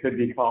potentially could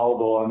be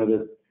callable under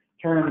the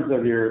terms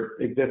of your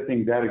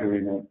existing debt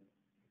agreement.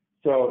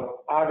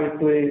 So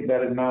obviously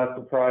that is not a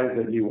surprise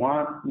that you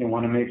want. You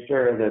want to make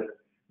sure that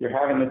you're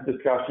having this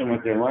discussion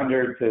with your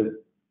lender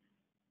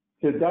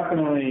to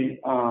definitely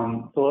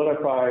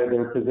solidify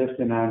their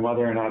position on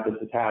whether or not this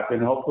has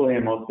happened. Hopefully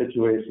in most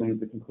situations,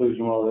 the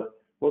conclusion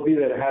will be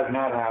that it has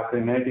not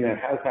happened. Anything that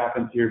has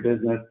happened to your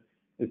business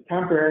is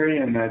temporary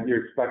and that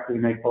you're expected to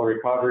make full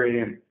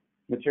recovery and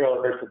material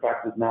adverse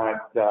effect is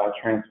not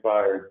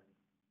transpired.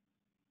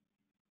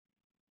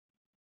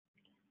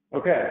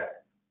 Okay.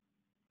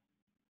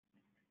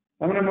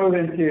 I'm going to move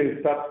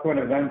into subsequent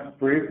events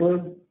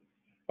briefly.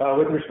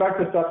 With respect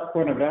to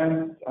subsequent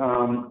events,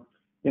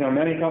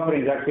 many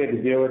companies actually had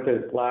to deal with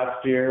this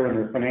last year when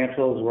their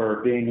financials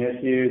were being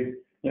issued.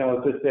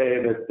 Let's just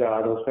say that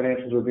those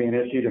financials were being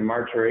issued in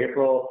March or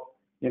April.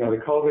 The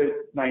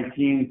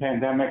COVID-19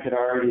 pandemic had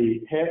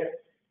already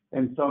hit,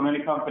 and so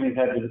many companies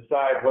had to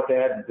decide what they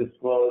had to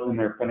disclose in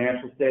their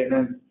financial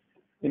statements.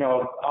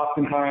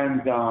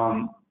 Oftentimes,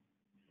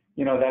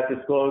 that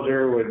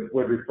disclosure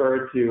would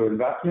refer to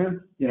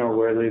investments,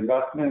 where the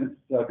investments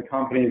that the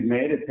company has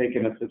made had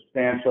taken a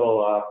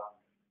substantial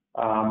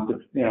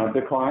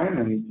decline,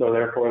 and so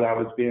therefore that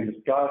was being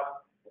discussed.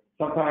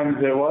 Sometimes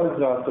there was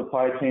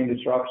supply chain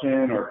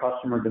disruption or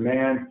customer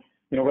demand,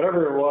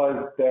 whatever it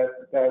was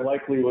that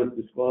likely was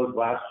disclosed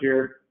last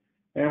year.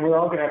 And we're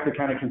all going to have to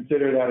kind of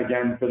consider that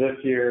again for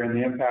this year and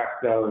the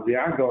impact of the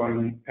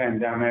ongoing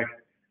pandemic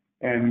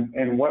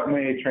and what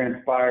may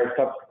transpire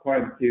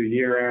subsequent to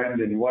year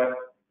end and what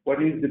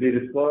needs to be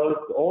disclosed,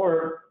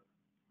 or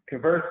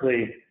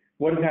conversely,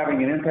 what is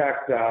having an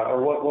impact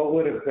or what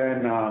would have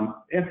been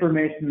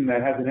information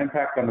that has an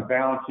impact on the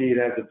balance sheet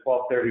as of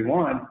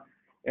 12/31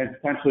 and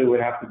potentially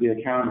would have to be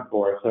accounted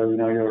for. So,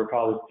 you'll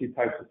recall there's two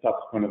types of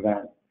subsequent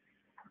events.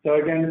 So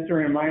again, just a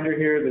reminder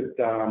here that,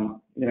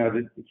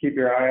 just to keep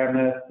your eye on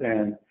this,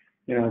 and,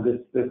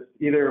 this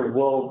either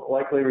will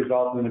likely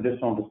result in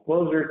additional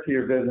disclosure to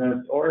your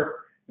business,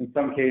 or in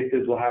some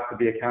cases will have to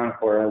be accounted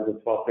for as of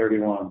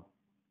 12/31.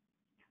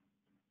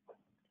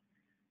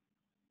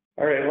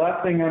 All right,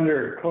 last thing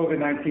under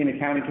COVID-19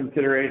 accounting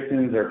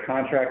considerations are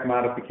contract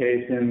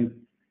modifications.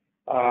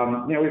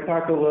 We've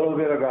talked a little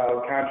bit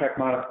about contract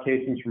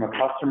modifications from a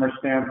customer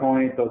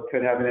standpoint. Those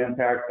could have an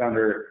impact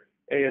under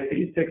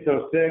ASC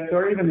 606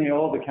 or even the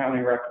old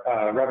accounting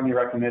revenue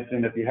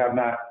recognition if you have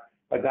not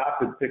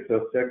adopted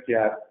 606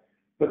 yet.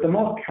 But the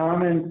most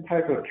common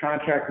type of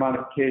contract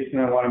modification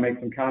I want to make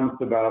some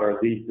comments about are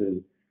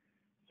leases.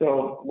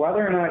 So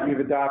whether or not you've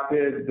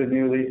adopted the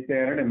new lease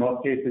standard, in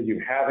most cases you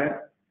haven't,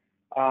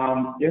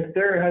 if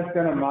there has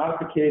been a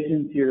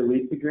modification to your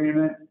lease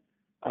agreement,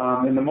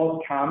 and the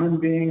most common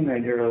being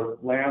that your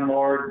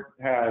landlord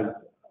has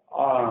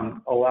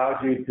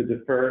allowed you to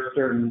defer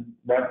certain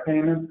rent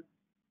payments,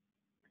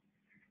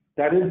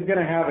 that is going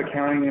to have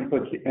accounting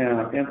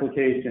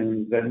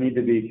implications that need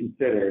to be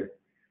considered.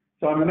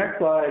 So on the next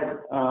slide,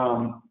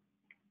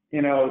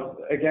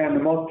 again,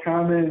 the most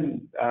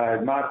common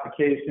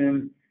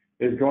modification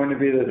is going to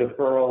be the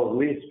deferral of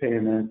lease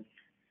payments.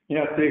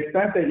 To the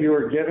extent that you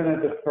were given a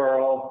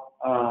deferral,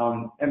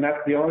 and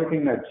that's the only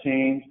thing that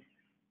changed,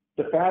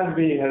 the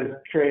FASB has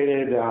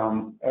created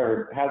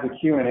or has a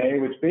Q&A,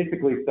 which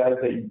basically says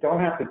that you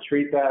don't have to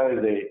treat that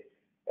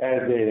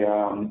as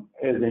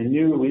a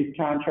new lease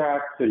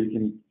contract, so you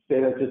can say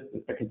that's just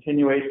a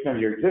continuation of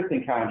your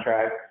existing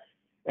contract.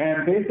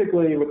 And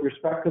basically, with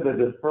respect to the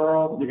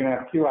deferral, you're going to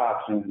have two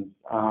options.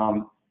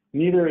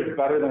 Neither is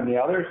better than the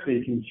other, so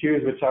you can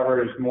choose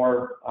whichever is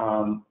more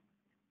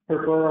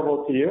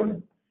preferable to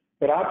you.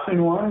 But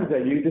option one is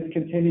that you just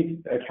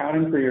continue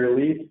accounting for your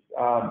lease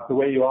the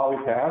way you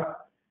always have.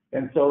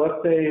 And so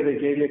let's say they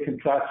gave you a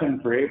concession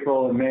for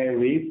April and May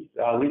lease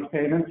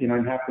payments. You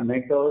don't have to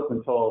make those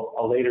until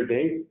a later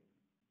date.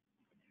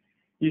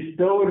 You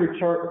still would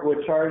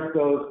charge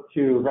those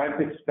to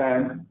rent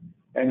expense,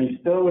 and you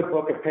still would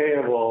book a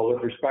payable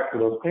with respect to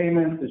those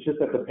payments. It's just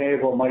that the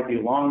payable might be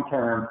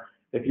long-term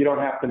if you don't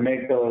have to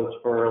make those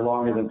for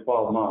longer than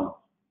 12 months.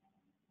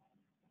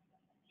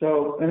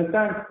 So in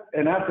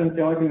essence,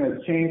 the only thing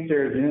that's changed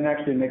here is you didn't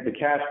actually make the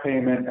cash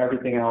payment.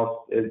 Everything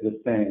else is the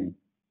same.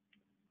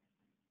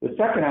 The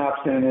second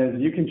option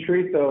is you can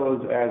treat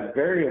those as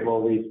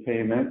variable lease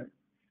payments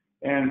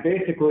and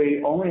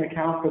basically only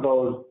account for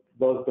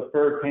those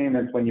deferred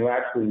payments when you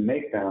actually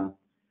make them.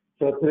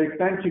 So to the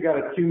extent you got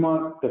a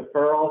 2-month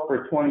deferral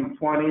for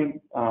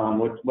 2020,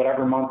 which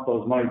whatever month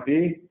those might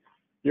be,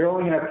 you're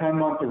only going to have 10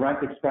 months of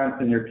rent expense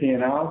in your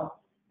P&L,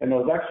 and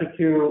those extra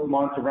 2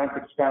 months of rent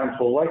expense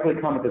will likely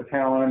come at the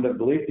tail end of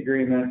the lease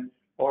agreement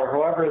or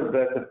however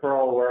the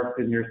deferral works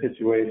in your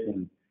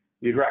situation.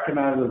 You'd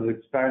recognize it as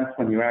expense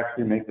when you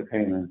actually make the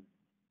payment.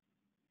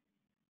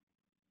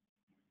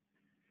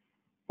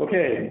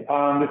 Okay,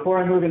 before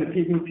I move into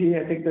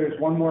PPP, I think there's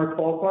one more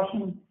poll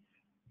question.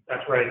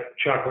 That's right,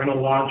 Chuck. We're going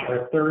to launch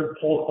our third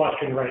poll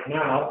question right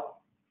now.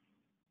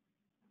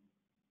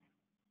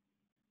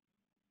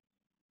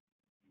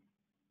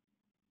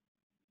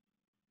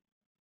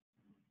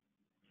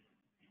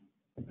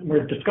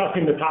 We're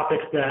discussing the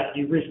topics that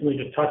you recently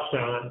just touched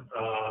on.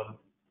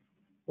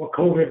 What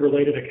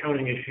COVID-related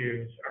accounting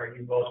issues are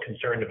you most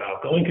concerned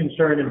about? Going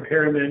concern,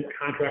 impairment,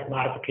 contract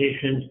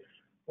modifications,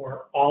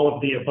 or all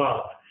of the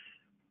above?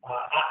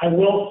 I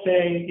will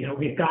say,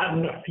 we've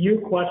gotten a few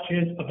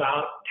questions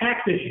about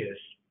tax issues.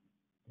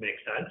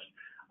 Makes sense.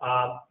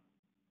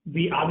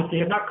 We obviously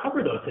have not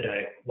covered those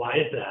today. Why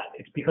is that?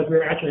 It's because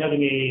we're actually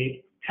having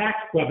a tax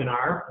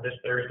webinar this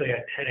Thursday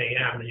at 10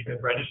 a.m. that you can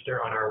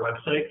register on our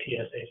website,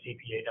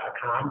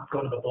 tsacpa.com.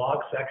 Go to the blog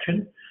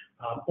section,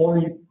 or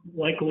you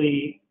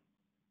likely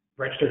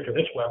register for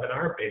this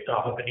webinar based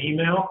off of an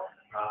email.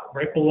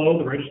 Right below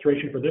the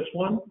registration for this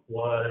one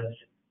was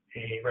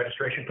a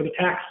registration for the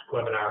tax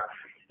webinar.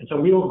 And so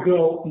we will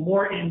go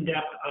more in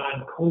depth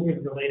on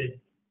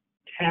COVID-related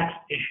tax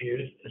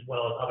issues as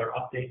well as other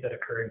updates that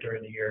occurred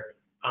during the year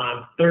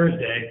on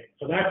Thursday.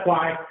 So that's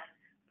why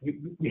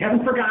we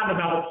haven't forgotten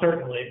about it,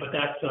 certainly, but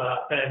that's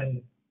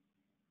been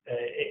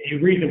a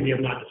reason we have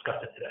not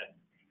discussed it today.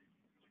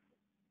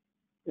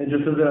 And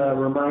just as a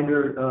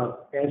reminder,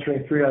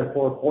 answering 3 out of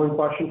 4 polling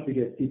questions to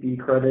get CPE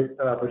credit,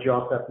 but you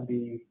also have to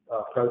be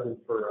present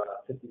for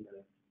 50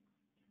 minutes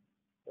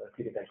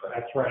to get that credit.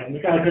 That's right. And we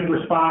got a good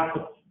response.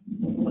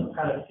 Let's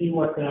kind of see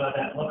what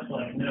that looks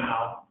like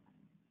now.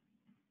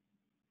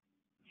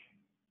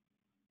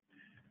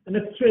 And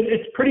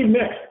it's pretty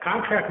mixed.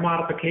 Contract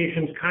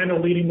modifications kind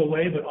of leading the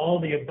way, but all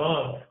the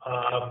above,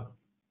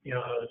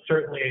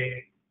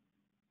 certainly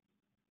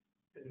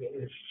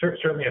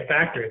a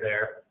factor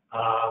there.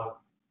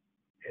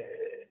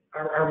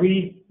 Are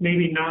we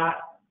maybe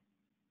not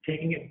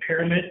taking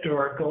impairment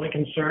or going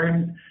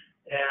concern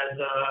as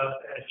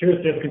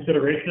seriously as a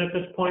consideration at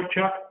this point,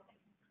 Chuck?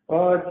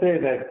 Well, I'd say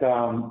that,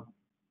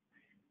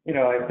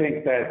 I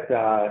think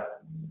that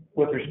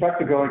with respect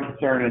to going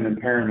concern and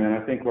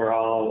impairment, I think we're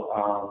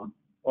all,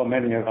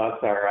 many of us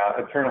are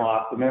eternal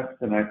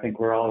optimists, and I think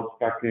we're all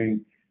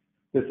expecting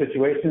the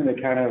situation to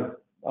kind of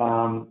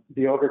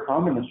be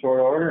overcome in a short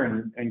order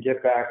and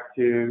get back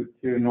to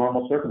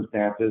normal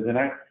circumstances. And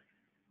I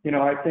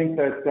think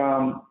that,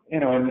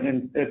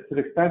 and to the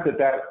extent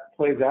that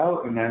plays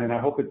out, and I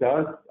hope it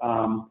does,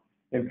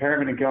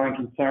 impairment and going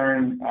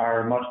concern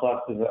are much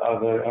less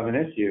of an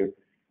issue.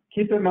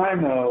 Keep in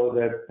mind, though,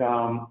 that,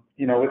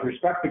 with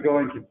respect to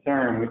going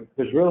concern,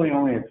 there's really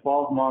only a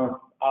 12-month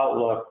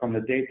outlook from the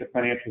date the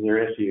financials are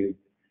issued.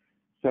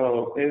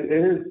 So it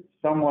is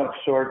somewhat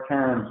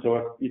short-term.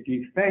 So if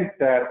you think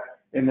that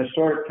in the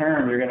short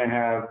term you're going to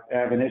have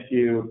an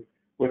issue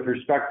with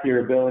respect to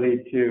your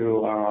ability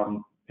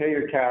to pay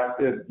your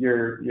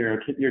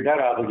debt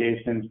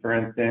obligations, for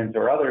instance,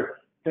 or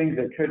other things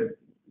that could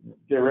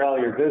derail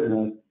your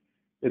business,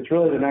 it's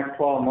really the next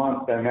 12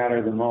 months that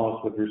matter the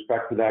most with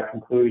respect to that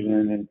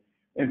conclusion. And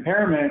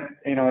impairment,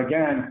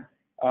 again,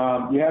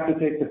 you have to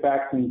take the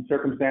facts and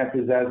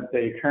circumstances as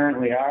they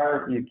currently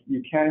are.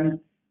 You can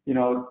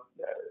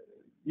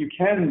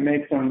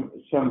make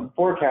some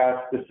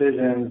forecast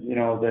decisions,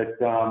 that,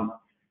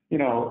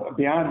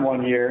 beyond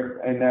 1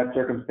 year in that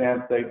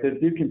circumstance, they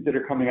do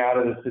consider coming out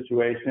of the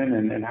situation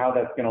and how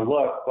that's going to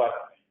look. But,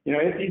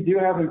 if you do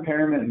have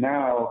impairment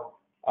now,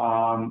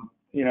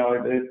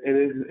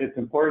 it's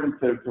important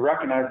to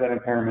recognize that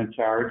impairment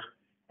charge,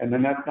 and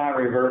then that's not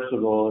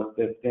reversible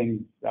if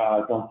things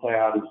don't play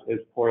out as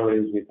poorly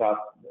as we thought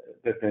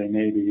that they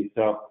may be.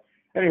 So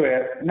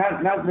anyway,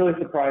 not really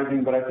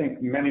surprising, but I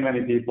think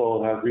many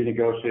people have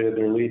renegotiated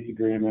their lease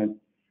agreements,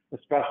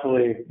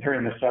 especially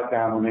during the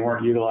shutdown when they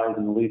weren't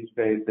utilizing the lease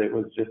space. It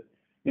was just,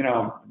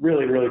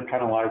 really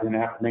penalizing to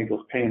have to make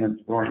those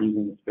payments if they weren't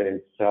using the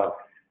space. So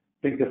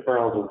think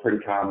deferrals are pretty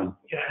common.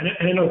 Yeah,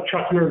 and I know,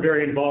 Chuck, you were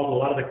very involved in a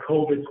lot of the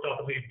COVID stuff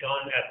that we've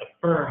done at the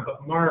firm,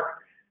 but Mark,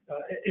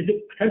 is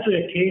it potentially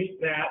a case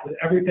that with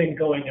everything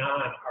going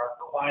on, our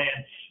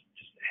clients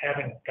just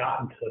haven't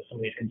gotten to some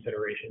of these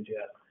considerations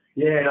yet?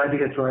 Yeah, and I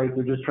think that's right.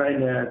 They're just trying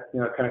to,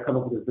 kind of come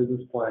up with a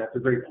business plan. That's a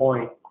great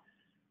point.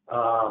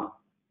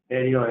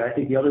 And I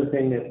think the other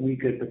thing that we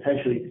could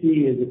potentially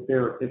see is if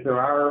there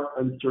are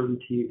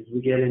uncertainties as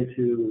we get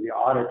into the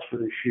audits for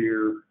this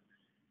year,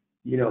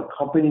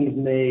 companies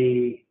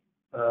may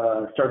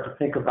start to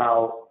think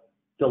about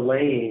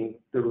delaying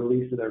the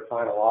release of their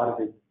final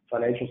audited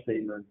financial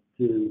statement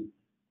to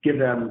give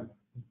them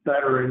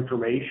better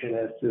information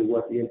as to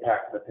what the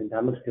impact of the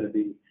pandemic is going to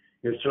be.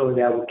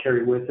 Certainly that would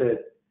carry with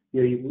it,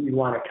 you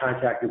want to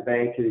contact your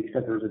bank to the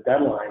extent there's a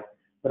deadline,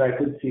 but I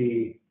could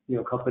see,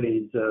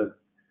 companies,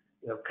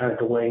 kind of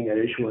delaying that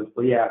issuance.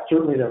 But yeah,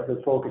 certainly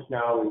the focus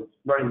now is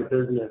running the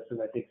business,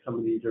 and I think some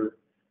of these are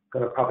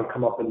going to probably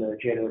come up in the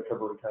January,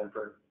 February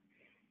timeframe.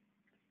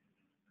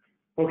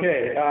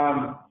 Okay,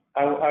 I'm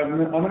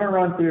going to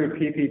run through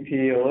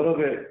PPP a little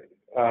bit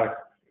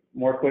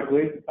more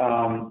quickly.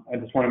 I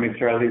just want to make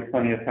sure I leave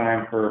plenty of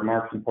time for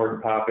Mark's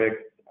important topics.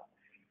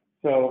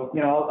 So,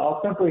 I'll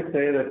simply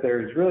say that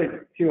there's really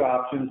two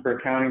options for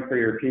accounting for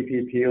your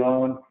PPP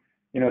loan.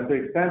 To the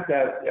extent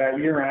that at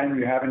year end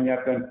you haven't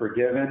yet been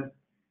forgiven,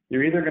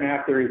 you're either going to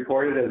have to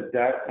report it as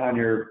debt on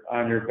your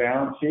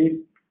balance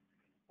sheet,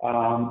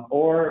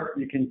 or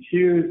you can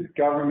choose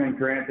government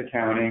grant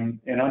accounting.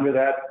 And under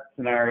that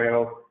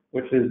scenario,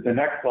 which is the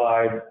next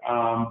slide,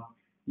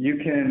 you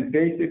can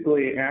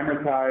basically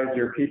amortize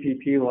your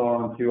PPP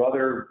loan to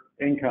other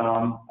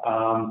income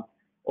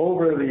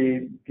over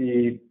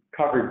the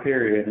covered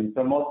period. And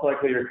so most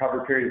likely your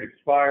covered period is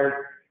expired.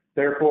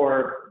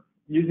 Therefore,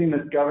 using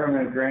this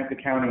government grant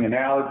accounting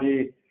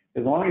analogy,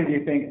 as long as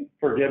you think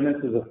forgiveness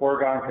is a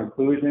foregone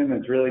conclusion,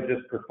 it's really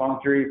just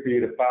perfunctory for you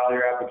to file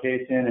your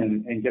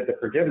application and get the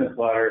forgiveness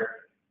letter,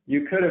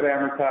 you could have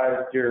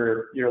amortized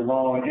your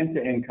loan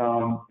into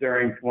income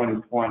during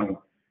 2020.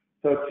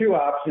 So two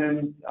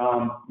options.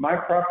 My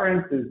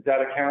preference is debt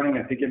accounting.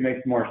 I think it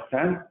makes more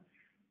sense,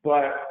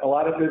 but a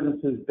lot of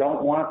businesses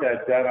don't want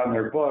that debt on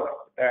their books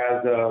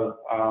as of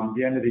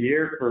the end of the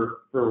year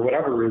for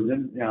whatever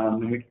reason,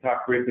 and we can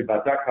talk briefly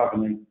about debt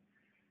covenants.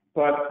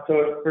 But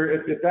so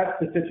if that's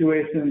the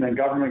situation, then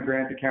government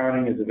grant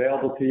accounting is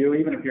available to you.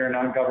 Even if you're a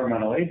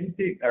non-governmental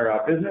agency or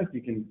a business,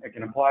 you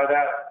can apply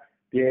that.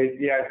 The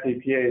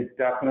ICPA has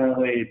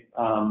definitely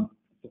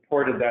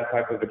supported that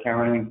type of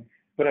accounting,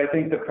 but I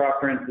think the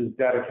preference is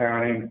debt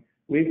accounting.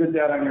 Leave the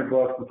debt on your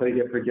books until you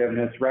get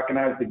forgiveness.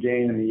 Recognize the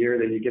gain in the year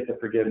that you get the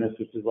forgiveness,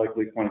 which is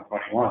likely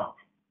 2021.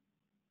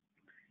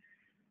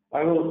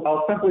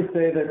 I'll simply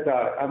say that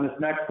on this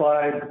next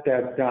slide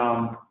that,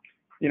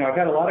 I've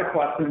had a lot of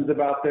questions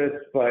about this,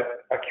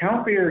 but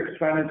account for your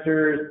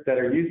expenditures that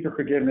are used for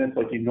forgiveness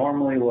like you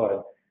normally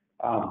would.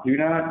 Do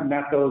not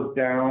net those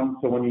down.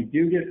 So when you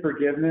do get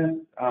forgiveness,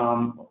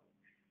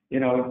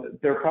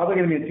 they're probably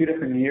going to be in 2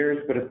 different years,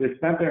 but if they're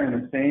spent there in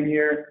the same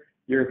year,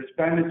 your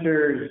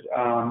expenditures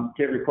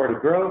get recorded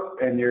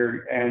growth, and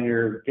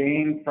your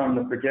gain from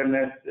the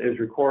forgiveness is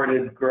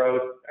recorded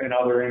growth and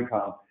other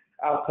income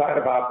outside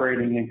of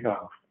operating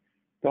income.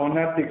 Don't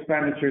net the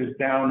expenditures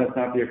down. That's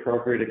not the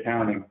appropriate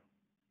accounting.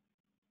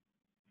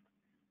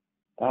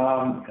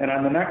 And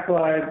on the next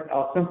slide,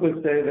 I'll simply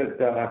say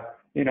that,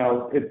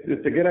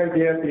 it's a good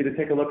idea for you to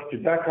take a look at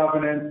your debt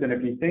covenants, and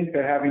if you think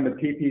that having the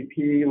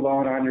PPP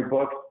loan on your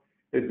books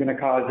is going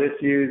to cause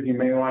issues, you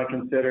may want to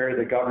consider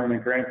the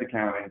government grant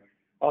accounting.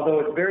 Although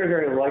it's very,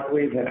 very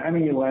likely that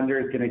any lender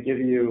is going to give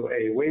you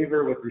a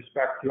waiver with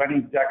respect to any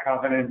debt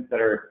covenants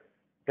that are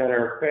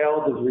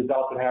failed as a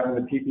result of having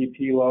the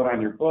PPP loan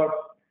on your books.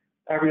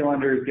 Every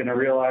lender is going to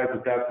realize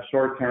that that's a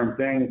short-term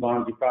thing. As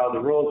long as you follow the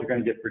rules, you're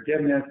going to get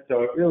forgiveness.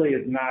 So it really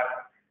is not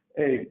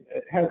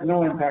it has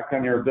no impact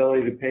on your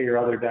ability to pay your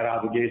other debt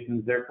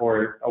obligations.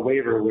 Therefore, a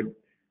waiver would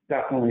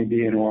definitely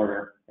be in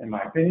order, in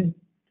my opinion.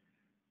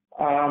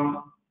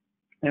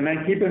 And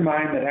then keep in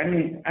mind that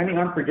any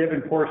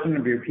unforgiven portion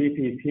of your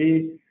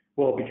PPP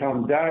will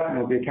become debt and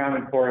will be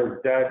accounted for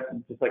as debt,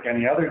 just like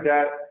any other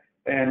debt.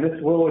 And this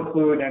will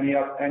include any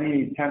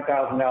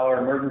 $10,000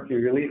 emergency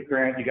relief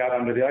grant you got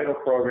under the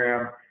EIDL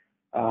program.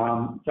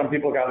 Some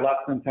people got less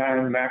than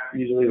 10, max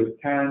usually was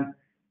 10.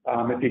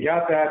 If you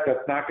got that,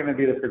 that's not going to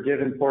be the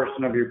forgiven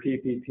portion of your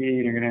PPP,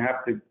 and you're going to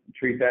have to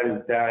treat that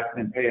as debt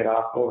and pay it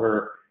off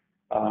over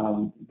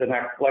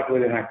likely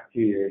the next 2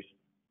 years.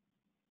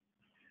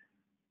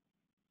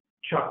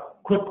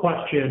 Chuck, quick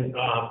question.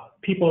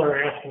 People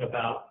are asking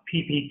about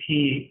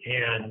PPP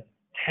and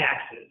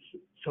taxes.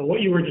 So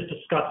what you were just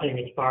discussing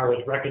as far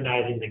as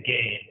recognizing the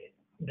gain,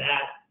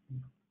 that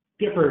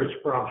differs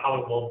from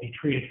how it will be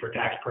treated for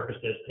tax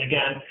purposes. And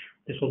again,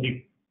 this will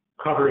be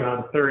covered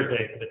on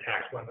Thursday for the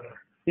tax webinar.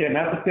 Yeah,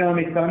 not to steal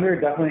any thunder,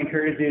 definitely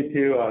encourage you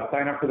to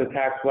sign up for the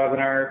tax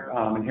webinar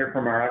and hear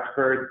from our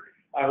experts.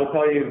 I will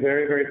tell you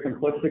very, very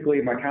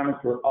simplistically, my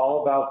comments were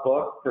all about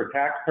book. For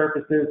tax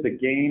purposes, the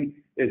gain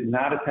is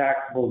not a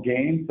taxable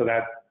gain, so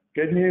that's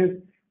good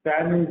news.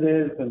 bad news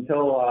is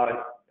until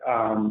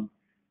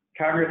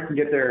Congress can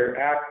get their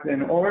acts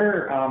in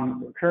order,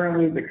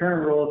 currently the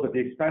current rule is that the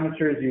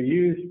expenditures you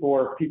use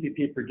for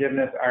PPP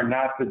forgiveness are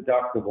not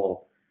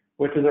deductible,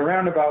 which is a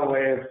roundabout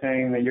way of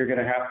saying that you're going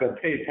to have to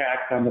pay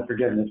tax on the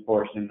forgiveness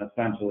portion,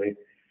 essentially.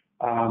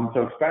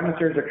 So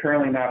expenditures are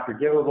currently not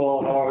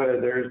forgivable. However,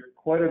 there's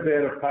quite a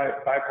bit of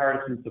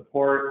bipartisan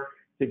support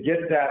to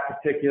get that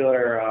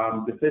particular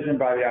decision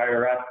by the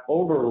IRS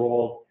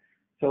overruled.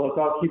 So let's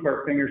all keep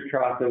our fingers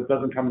crossed that it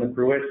doesn't come to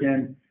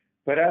fruition.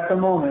 But at the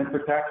moment, for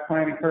tax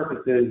planning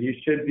purposes, you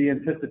should be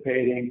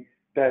anticipating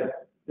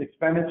that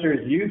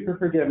expenditures used for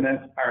forgiveness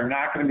are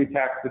not going to be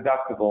tax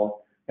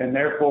deductible, and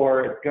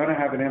therefore it's going to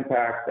have an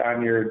impact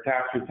on your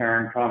tax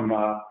return come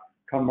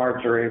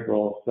March or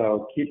April.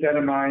 So keep that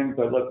in mind,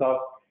 but let's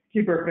all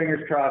keep our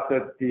fingers crossed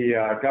that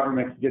the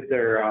government can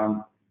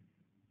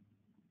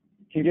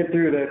get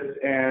through this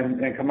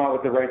and come out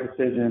with the right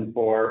decision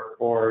for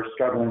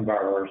struggling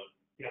borrowers.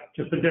 Yeah,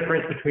 just the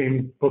difference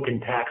between book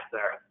and tax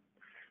there.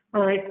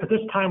 All right, at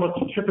this time, let's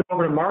shift it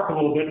over to Mark a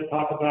little bit to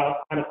talk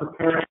about kind of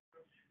preparing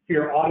for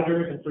your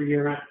auditors and for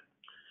year end.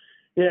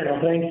 Yeah,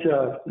 no, thanks,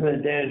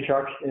 Dan and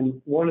Chuck.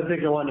 And one of the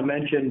things I wanted to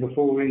mention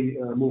before we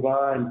move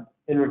on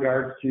in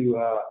regards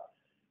to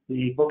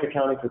the book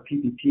accounting for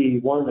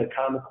PPP, one of the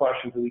common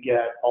questions that we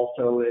get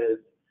also is,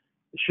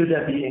 should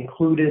that be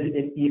included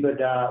in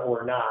EBITDA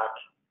or not?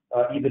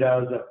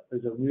 EBITDA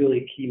is a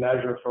really key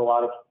measure for a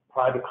lot of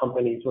private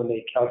companies when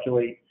they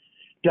calculate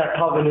debt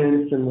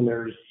covenants and when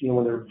they're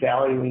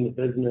valuing the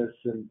business.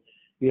 And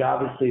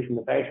obviously from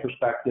the bank's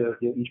perspective,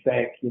 each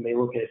bank may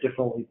look at it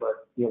differently,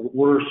 but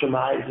we're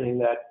surmising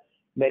that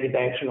many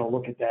banks are going to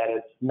look at that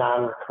as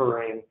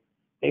non-recurring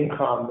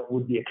income that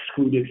would be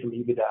excluded from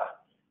EBITDA.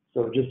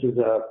 So just as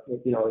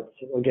it's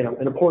again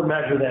an important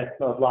measure that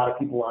a lot of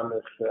people on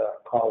this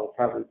call will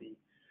probably be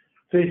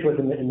faced with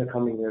in the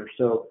coming years.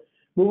 So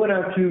moving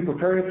on to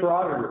preparing for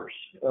auditors.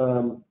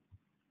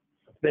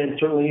 It's been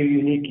certainly a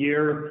unique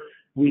year.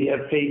 We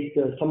have faced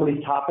some of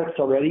these topics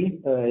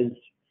already.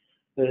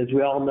 As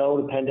we all know,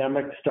 the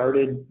pandemic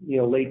started,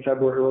 late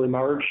February, early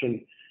March,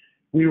 and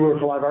we were,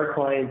 for a lot of our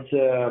clients,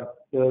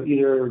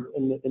 either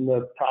in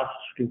the process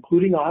of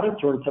concluding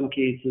audits or in some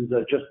cases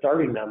just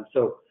starting them.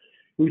 So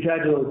we've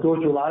had to go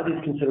through a lot of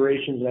these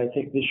considerations, and I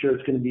think this year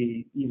it's going to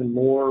be even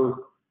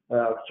more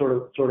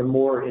sort of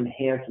more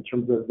enhanced in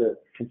terms of the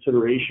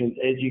considerations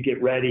as you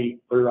get ready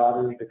for your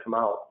auditors to come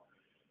out.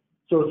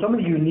 So some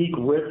of the unique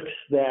risks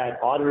that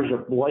auditors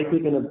are likely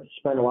going to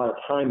spend a lot of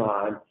time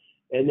on,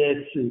 and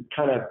this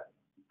kind of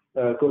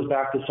goes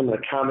back to some of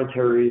the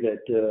commentary that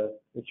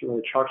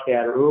certainly Chuck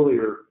had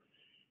earlier,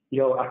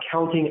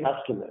 accounting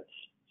estimates.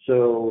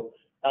 So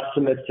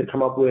estimates to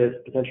come up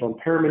with potential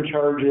impairment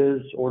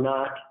charges or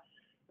not,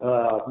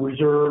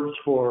 reserves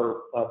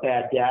for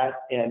bad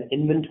debt and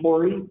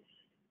inventory.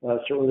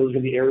 Certainly those are going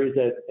to be areas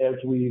that, as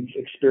we've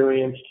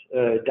experienced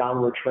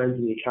downward trends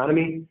in the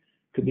economy,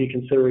 could be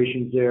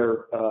considerations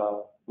there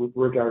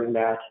regarding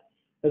that,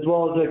 as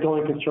well as a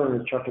going concern,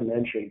 as Chuck had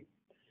mentioned.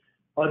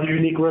 Other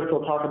unique risks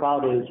we'll talk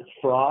about is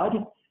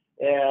fraud.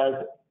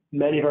 As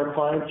many of our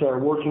clients are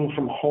working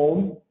from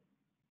home,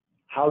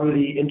 how do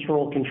the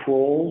internal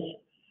controls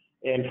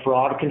and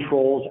fraud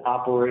controls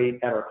operate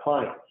at our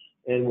clients?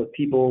 And with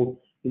people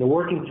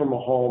working from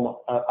home,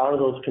 are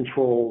those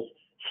controls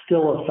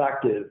still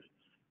effective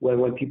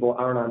when people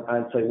aren't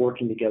on-site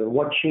working together?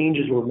 What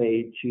changes were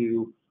made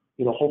to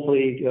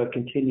hopefully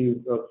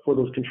continue for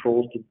those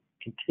controls to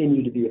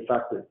continue to be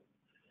effective?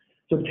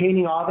 So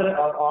obtaining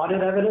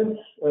audit evidence,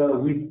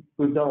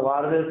 we've done a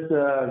lot of this.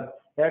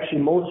 Actually,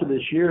 most of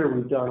this year,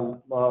 we've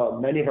done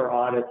many of our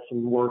audits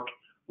and work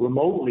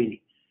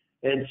remotely.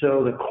 And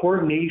so the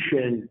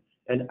coordination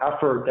and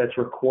effort that's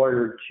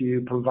required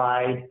to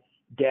provide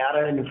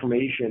data and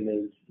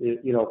information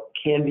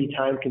can be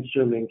time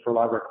consuming for a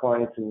lot of our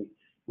clients, and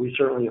we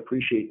certainly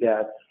appreciate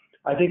that.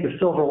 I think the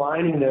silver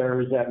lining there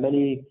is that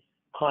many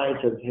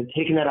clients have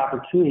taken that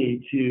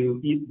opportunity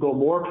to go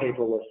more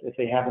paperless if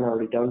they haven't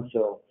already done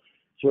so.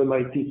 So we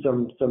might see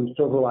some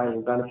silver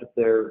lining benefit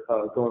there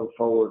going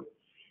forward.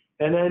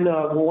 And then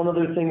one of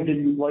the things that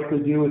you likely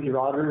do with your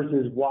auditors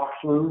is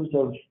walkthroughs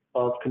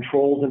of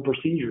controls and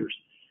procedures.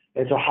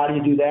 And so how do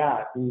you do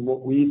that? And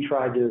what we've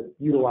tried to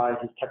utilize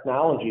is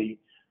technology.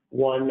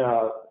 One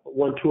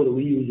tool that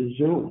we use is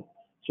Zoom,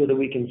 so that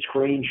we can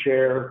screen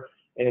share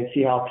and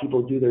see how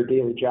people do their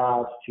daily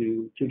jobs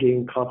to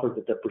gain comfort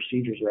that the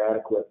procedures are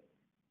adequate.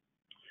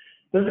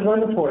 Physical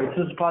inventory.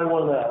 This is probably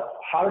one of the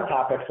hotter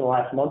topics in the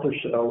last month or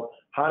so.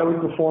 How do we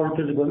perform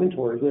physical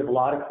inventories? We have a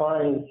lot of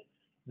clients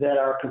that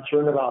are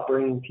concerned about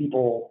bringing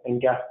people and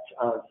guests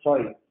on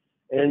site.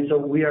 And so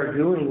what we are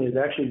doing is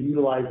actually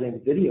utilizing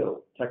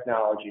video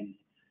technologies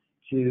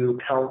to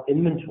count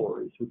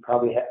inventories. We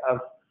probably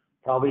have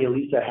at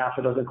least a half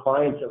a dozen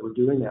clients that we're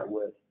doing that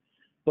with.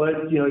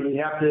 But,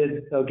 you have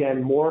to,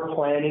 again, more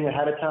planning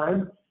ahead of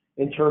time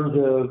in terms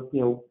of,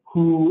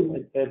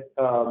 who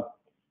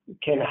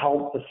can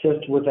help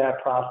assist with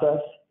that process.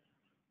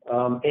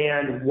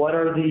 And what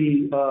are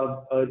the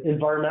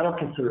environmental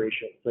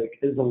considerations? Like,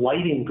 is the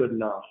lighting good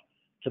enough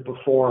to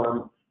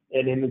perform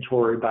an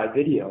inventory by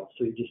video?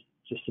 So you just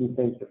some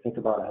things to think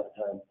about ahead of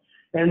time.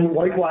 And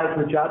likewise,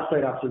 the job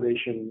site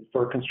observation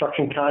for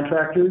construction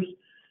contractors,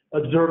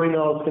 observing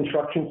those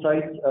construction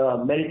sites,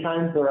 many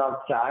times they're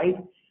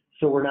outside,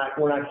 so we're not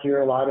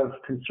hearing a lot of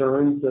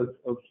concerns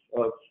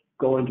of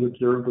going to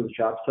observe those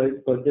job sites.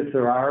 But if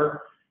there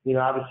are,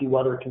 obviously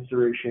weather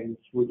considerations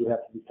would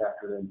have to be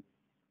factored in.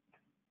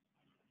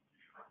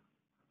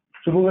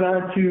 So moving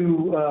on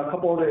to a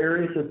couple other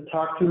areas to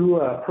talk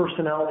to,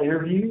 personnel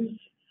interviews.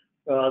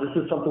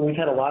 This is something we've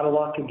had a lot of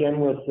luck again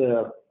with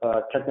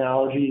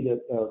technology,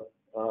 that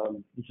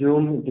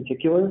Zoom in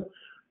particular,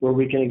 where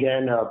we can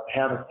again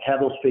have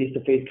those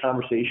face-to-face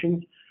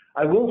conversations.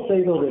 I will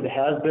say though that it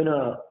has been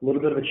a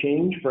little bit of a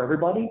change for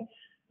everybody,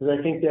 because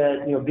I think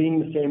that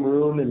being in the same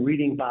room and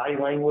reading body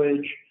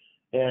language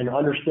and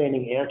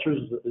understanding answers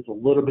is a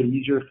little bit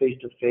easier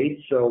face-to-face.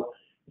 So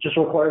it just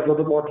requires a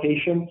little bit more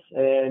patience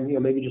and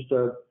maybe just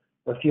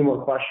a few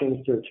more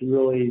questions to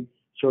really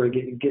sort of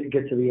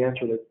get to the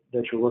answer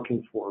that you're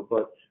looking for.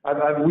 But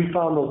we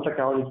found those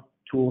technology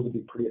tools to be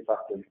pretty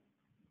effective.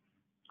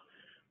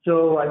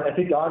 So I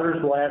think the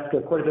auditors will ask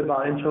quite a bit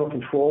about internal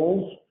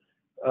controls.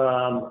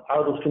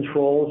 Are those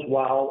controls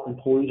while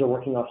employees are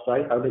working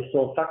off-site, are they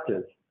still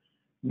effective?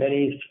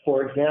 Many,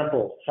 for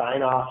example,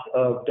 sign-offs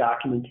of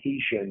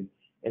documentation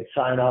and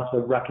sign-offs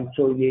of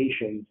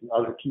reconciliations and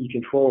other key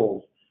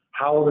controls.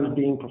 How are those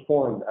being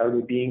performed? Are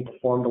they being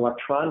performed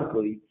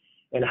electronically?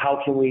 And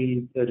how can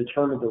we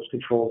determine those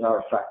controls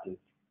are effective?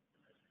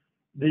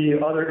 The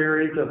other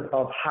areas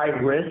of high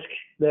risk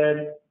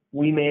that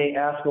we may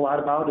ask a lot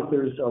about, if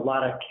there's a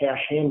lot of cash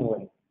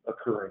handling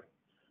occurring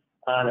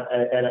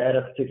at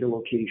a particular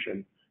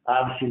location.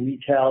 Obviously,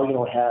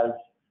 retail, has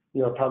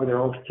probably their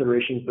own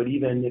considerations, but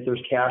even if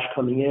there's cash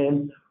coming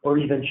in or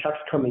even checks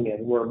coming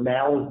in where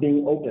mail is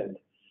being opened,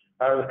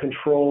 are the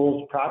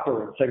controls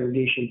proper and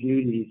segregation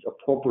duties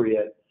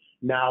appropriate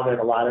now that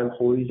a lot of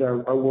employees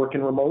are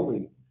working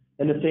remotely?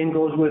 And the same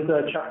goes with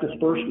check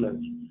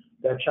disbursements.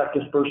 That check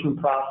disbursement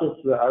process,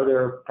 are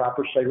there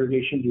proper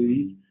segregation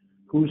duties?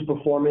 Who's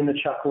performing the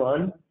check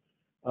run?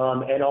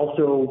 And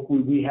also,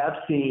 we have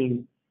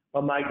seen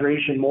a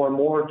migration more and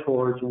more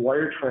towards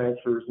wire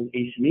transfers and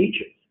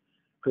ACHs,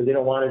 because they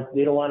don't want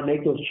to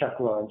make those check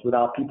runs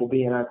without people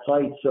being on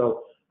site.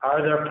 So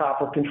are there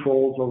proper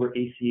controls over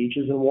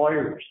ACHs and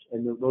wires?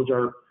 And those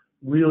are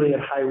really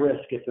at high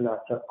risk if they're not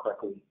set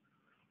correctly.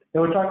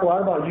 And we talk a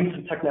lot about use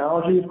of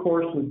technology, of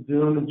course, with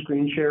Zoom and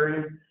screen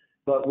sharing.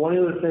 But one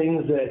of the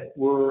things that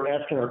we're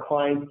asking our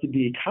clients to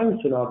be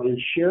cognizant of is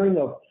sharing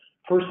of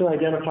personal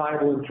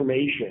identifiable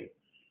information,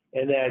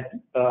 and that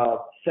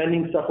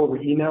sending stuff over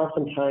email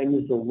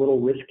sometimes is a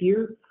little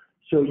riskier.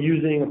 So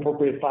using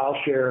appropriate file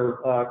share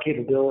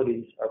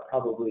capabilities are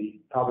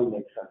probably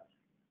makes sense.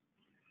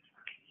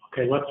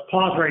 Okay, let's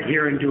pause right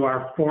here and do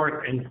our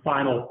fourth and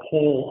final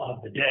poll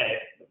of the day.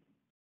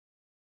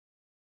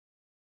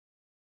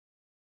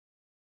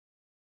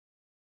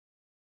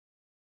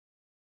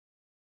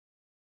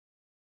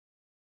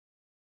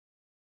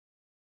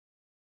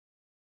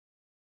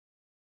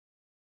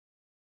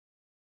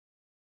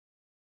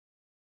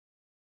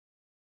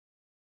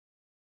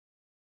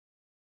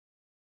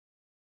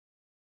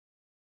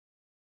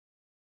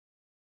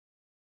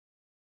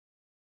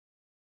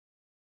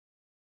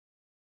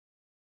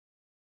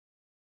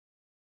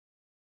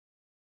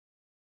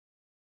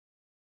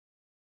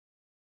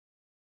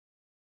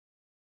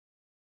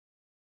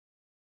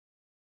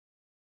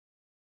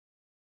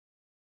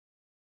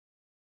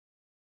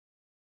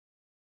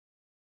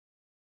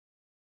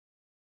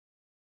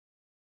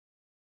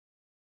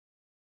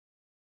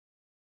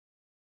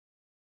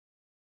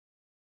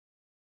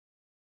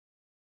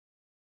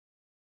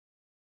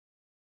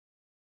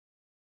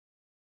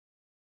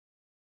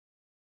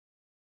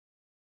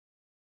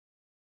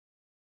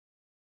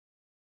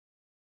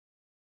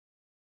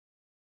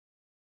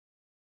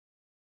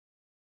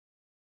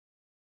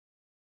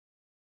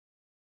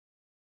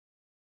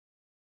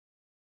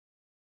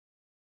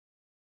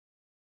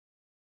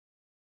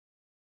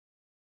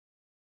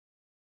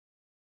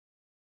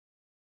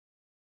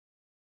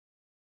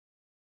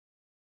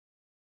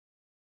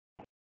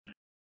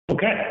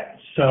 Okay,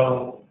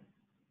 so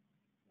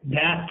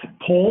that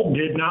poll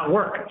did not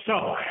work.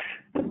 So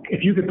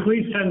if you could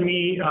please send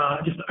me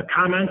just a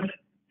comment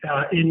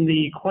in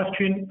the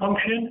question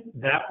function,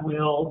 that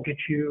will get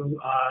you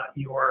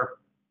your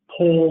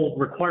poll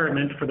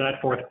requirement for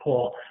that fourth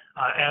poll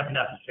as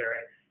necessary.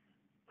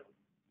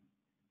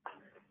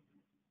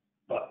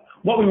 But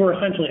what we were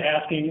essentially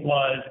asking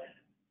was,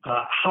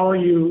 how are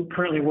you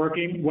currently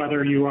working,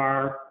 whether you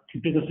are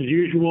business as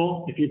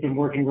usual, if you've been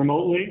working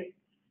remotely,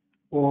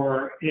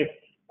 or if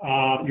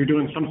you're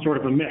doing some sort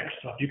of a mix.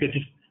 So if you could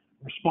just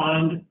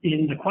respond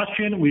in the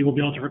question, we will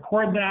be able to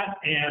record that,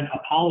 and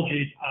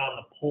apologies on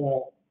the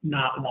poll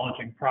not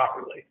launching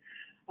properly.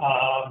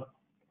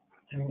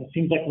 And it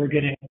seems like we're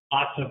getting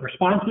lots of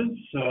responses,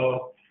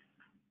 so,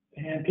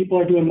 and people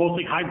are doing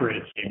mostly hybrid,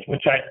 it seems,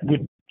 which I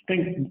would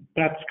think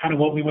that's kind of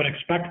what we would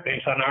expect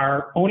based on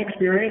our own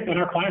experience and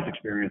our clients'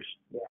 experience.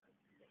 Yeah.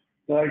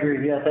 No, I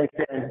agree. Yeah, thanks,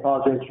 Dan.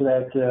 Apologize for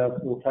that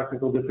little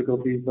technical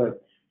difficulties,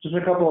 but just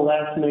a couple of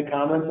last-minute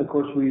comments. Of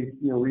course, we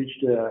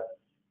reached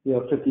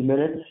 50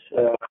 minutes,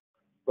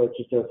 but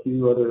just a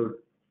few other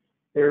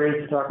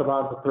areas to talk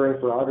about preparing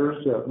for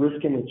others.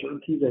 Risk and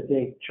uncertainties. I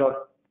think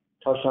Chuck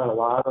touched on a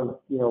lot of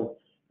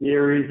the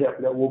areas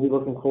that we'll be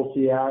looking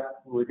closely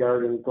at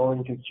regarding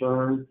going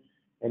concern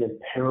and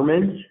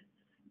impairment,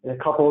 and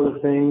a couple of the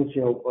things,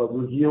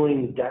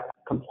 reviewing debt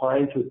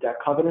compliance with debt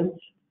covenants,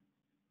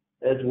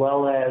 as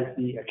well as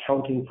the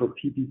accounting for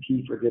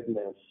PPP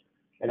forgiveness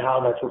and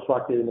how that's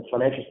reflected in the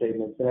financial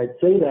statements. And I'd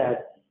say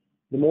that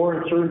the more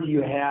uncertainty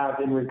you have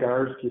in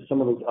regards to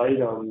some of those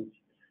items,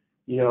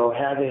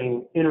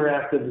 having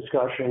interactive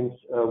discussions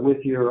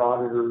with your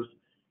auditors,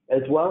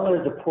 as well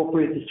as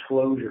appropriate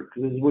disclosure,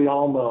 because as we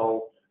all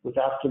know, with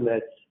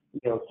estimates,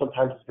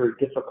 sometimes it's very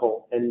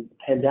difficult, and the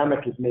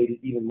pandemic has made it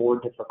even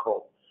more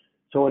difficult.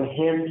 So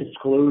enhanced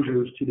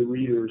disclosures to the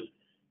readers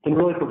can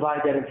really provide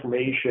that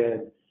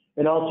information,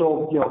 and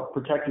also,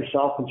 protect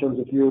yourself in terms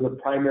of if you're the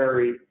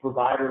primary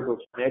provider of those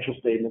financial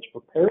statements,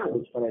 prepare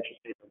those financial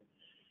statements,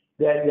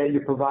 that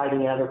you're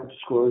providing adequate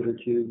disclosure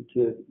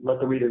to let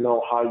the reader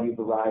know how you've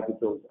arrived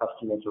at those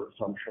estimates or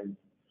assumptions.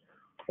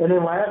 And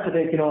then last, I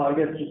think, I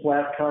guess just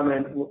last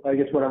comment, I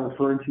guess what I'm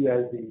referring to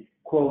as the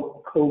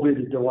quote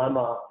COVID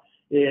dilemma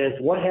is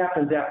what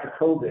happens after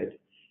COVID,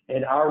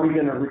 and are we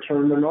going to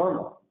return to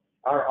normal?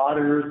 Are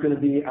auditors going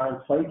to be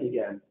on site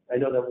again? I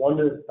know that one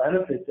of the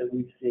benefits that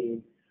we've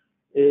seen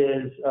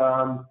is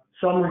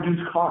some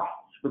reduced costs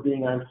for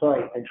being on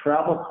site and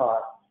travel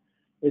costs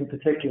in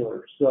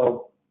particular.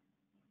 So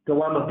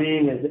dilemma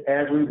being is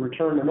as we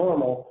return to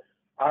normal,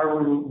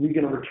 are we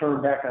going to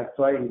return back on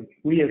site? And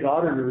we as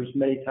auditors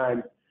many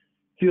times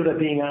feel that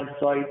being on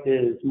site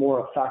is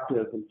more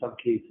effective in some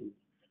cases.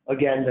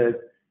 Again, to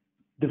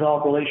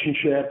develop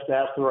relationships,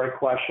 ask the right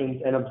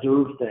questions, and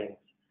observe things.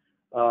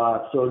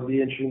 So it'd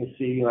be interesting to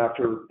see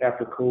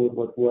after COVID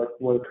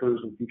what occurs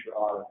in future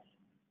audits.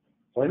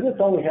 So I think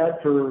that's all we had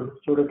for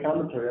sort of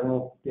commentary.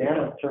 Dan,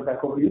 I'll turn it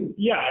back over to you.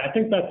 Yeah, I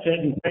think that's it.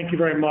 And thank you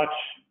very much,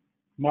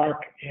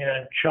 Mark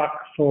and Chuck,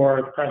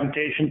 for the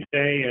presentation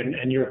today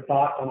and your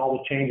thoughts on all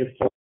the changes.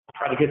 So we'll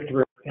try to get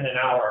through in an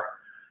hour.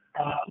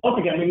 Once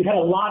again, we've had a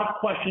lot of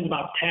questions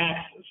about tax,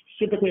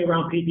 specifically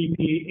around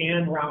PPP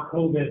and around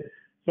COVID.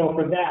 So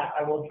for that,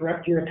 I will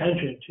direct your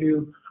attention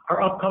to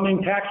our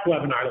upcoming tax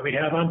webinar that we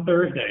have on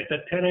Thursday. It's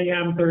at 10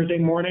 a.m. Thursday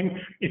morning.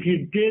 If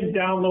you did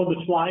download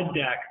the slide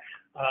deck,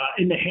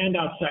 in the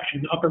handout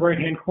section, the upper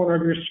right-hand corner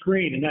of your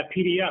screen, in that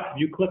PDF,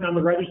 you click on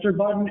the register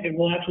button, it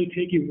will actually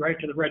take you right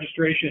to the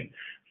registration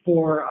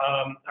for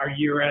our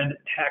year-end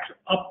tax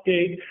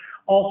update.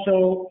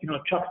 Also,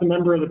 Chuck's a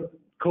member of the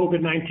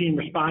COVID-19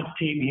 response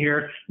team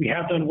here. We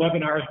have done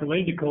webinars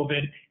related to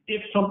COVID.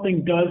 If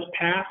something does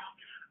pass,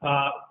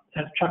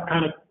 as Chuck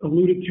kind of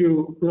alluded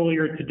to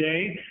earlier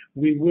today,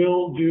 we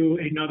will do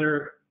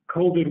another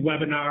COVID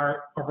webinar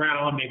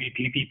around maybe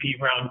PPP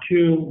round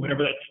 2,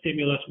 whatever that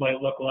stimulus might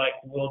look like.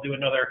 We'll do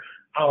another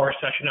hour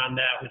session on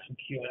that with some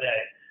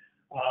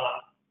Q&A.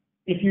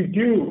 If you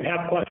do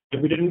have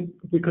questions,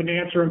 we couldn't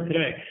answer them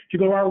today. If you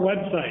go to our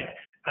website,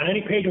 on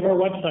any page of our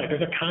website,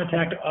 there's a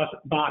contact us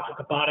box at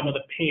the bottom of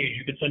the page.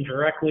 You can send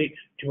directly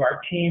to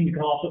our team. You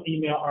can also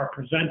email our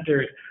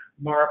presenters,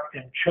 Mark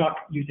and Chuck,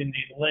 using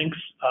these links.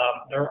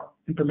 Their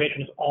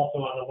information is also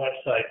on the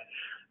website.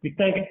 We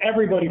thank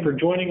everybody for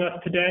joining us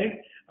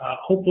today.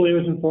 Hopefully it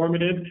was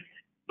informative.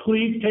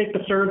 Please take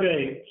the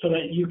survey so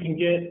that you can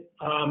get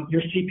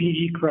your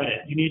CPE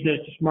credit. You need to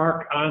just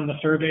mark on the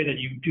survey that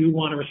you do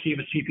want to receive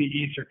a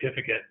CPE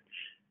certificate.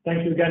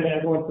 Thank you again to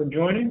everyone for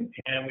joining,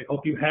 and we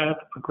hope you have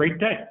a great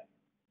day.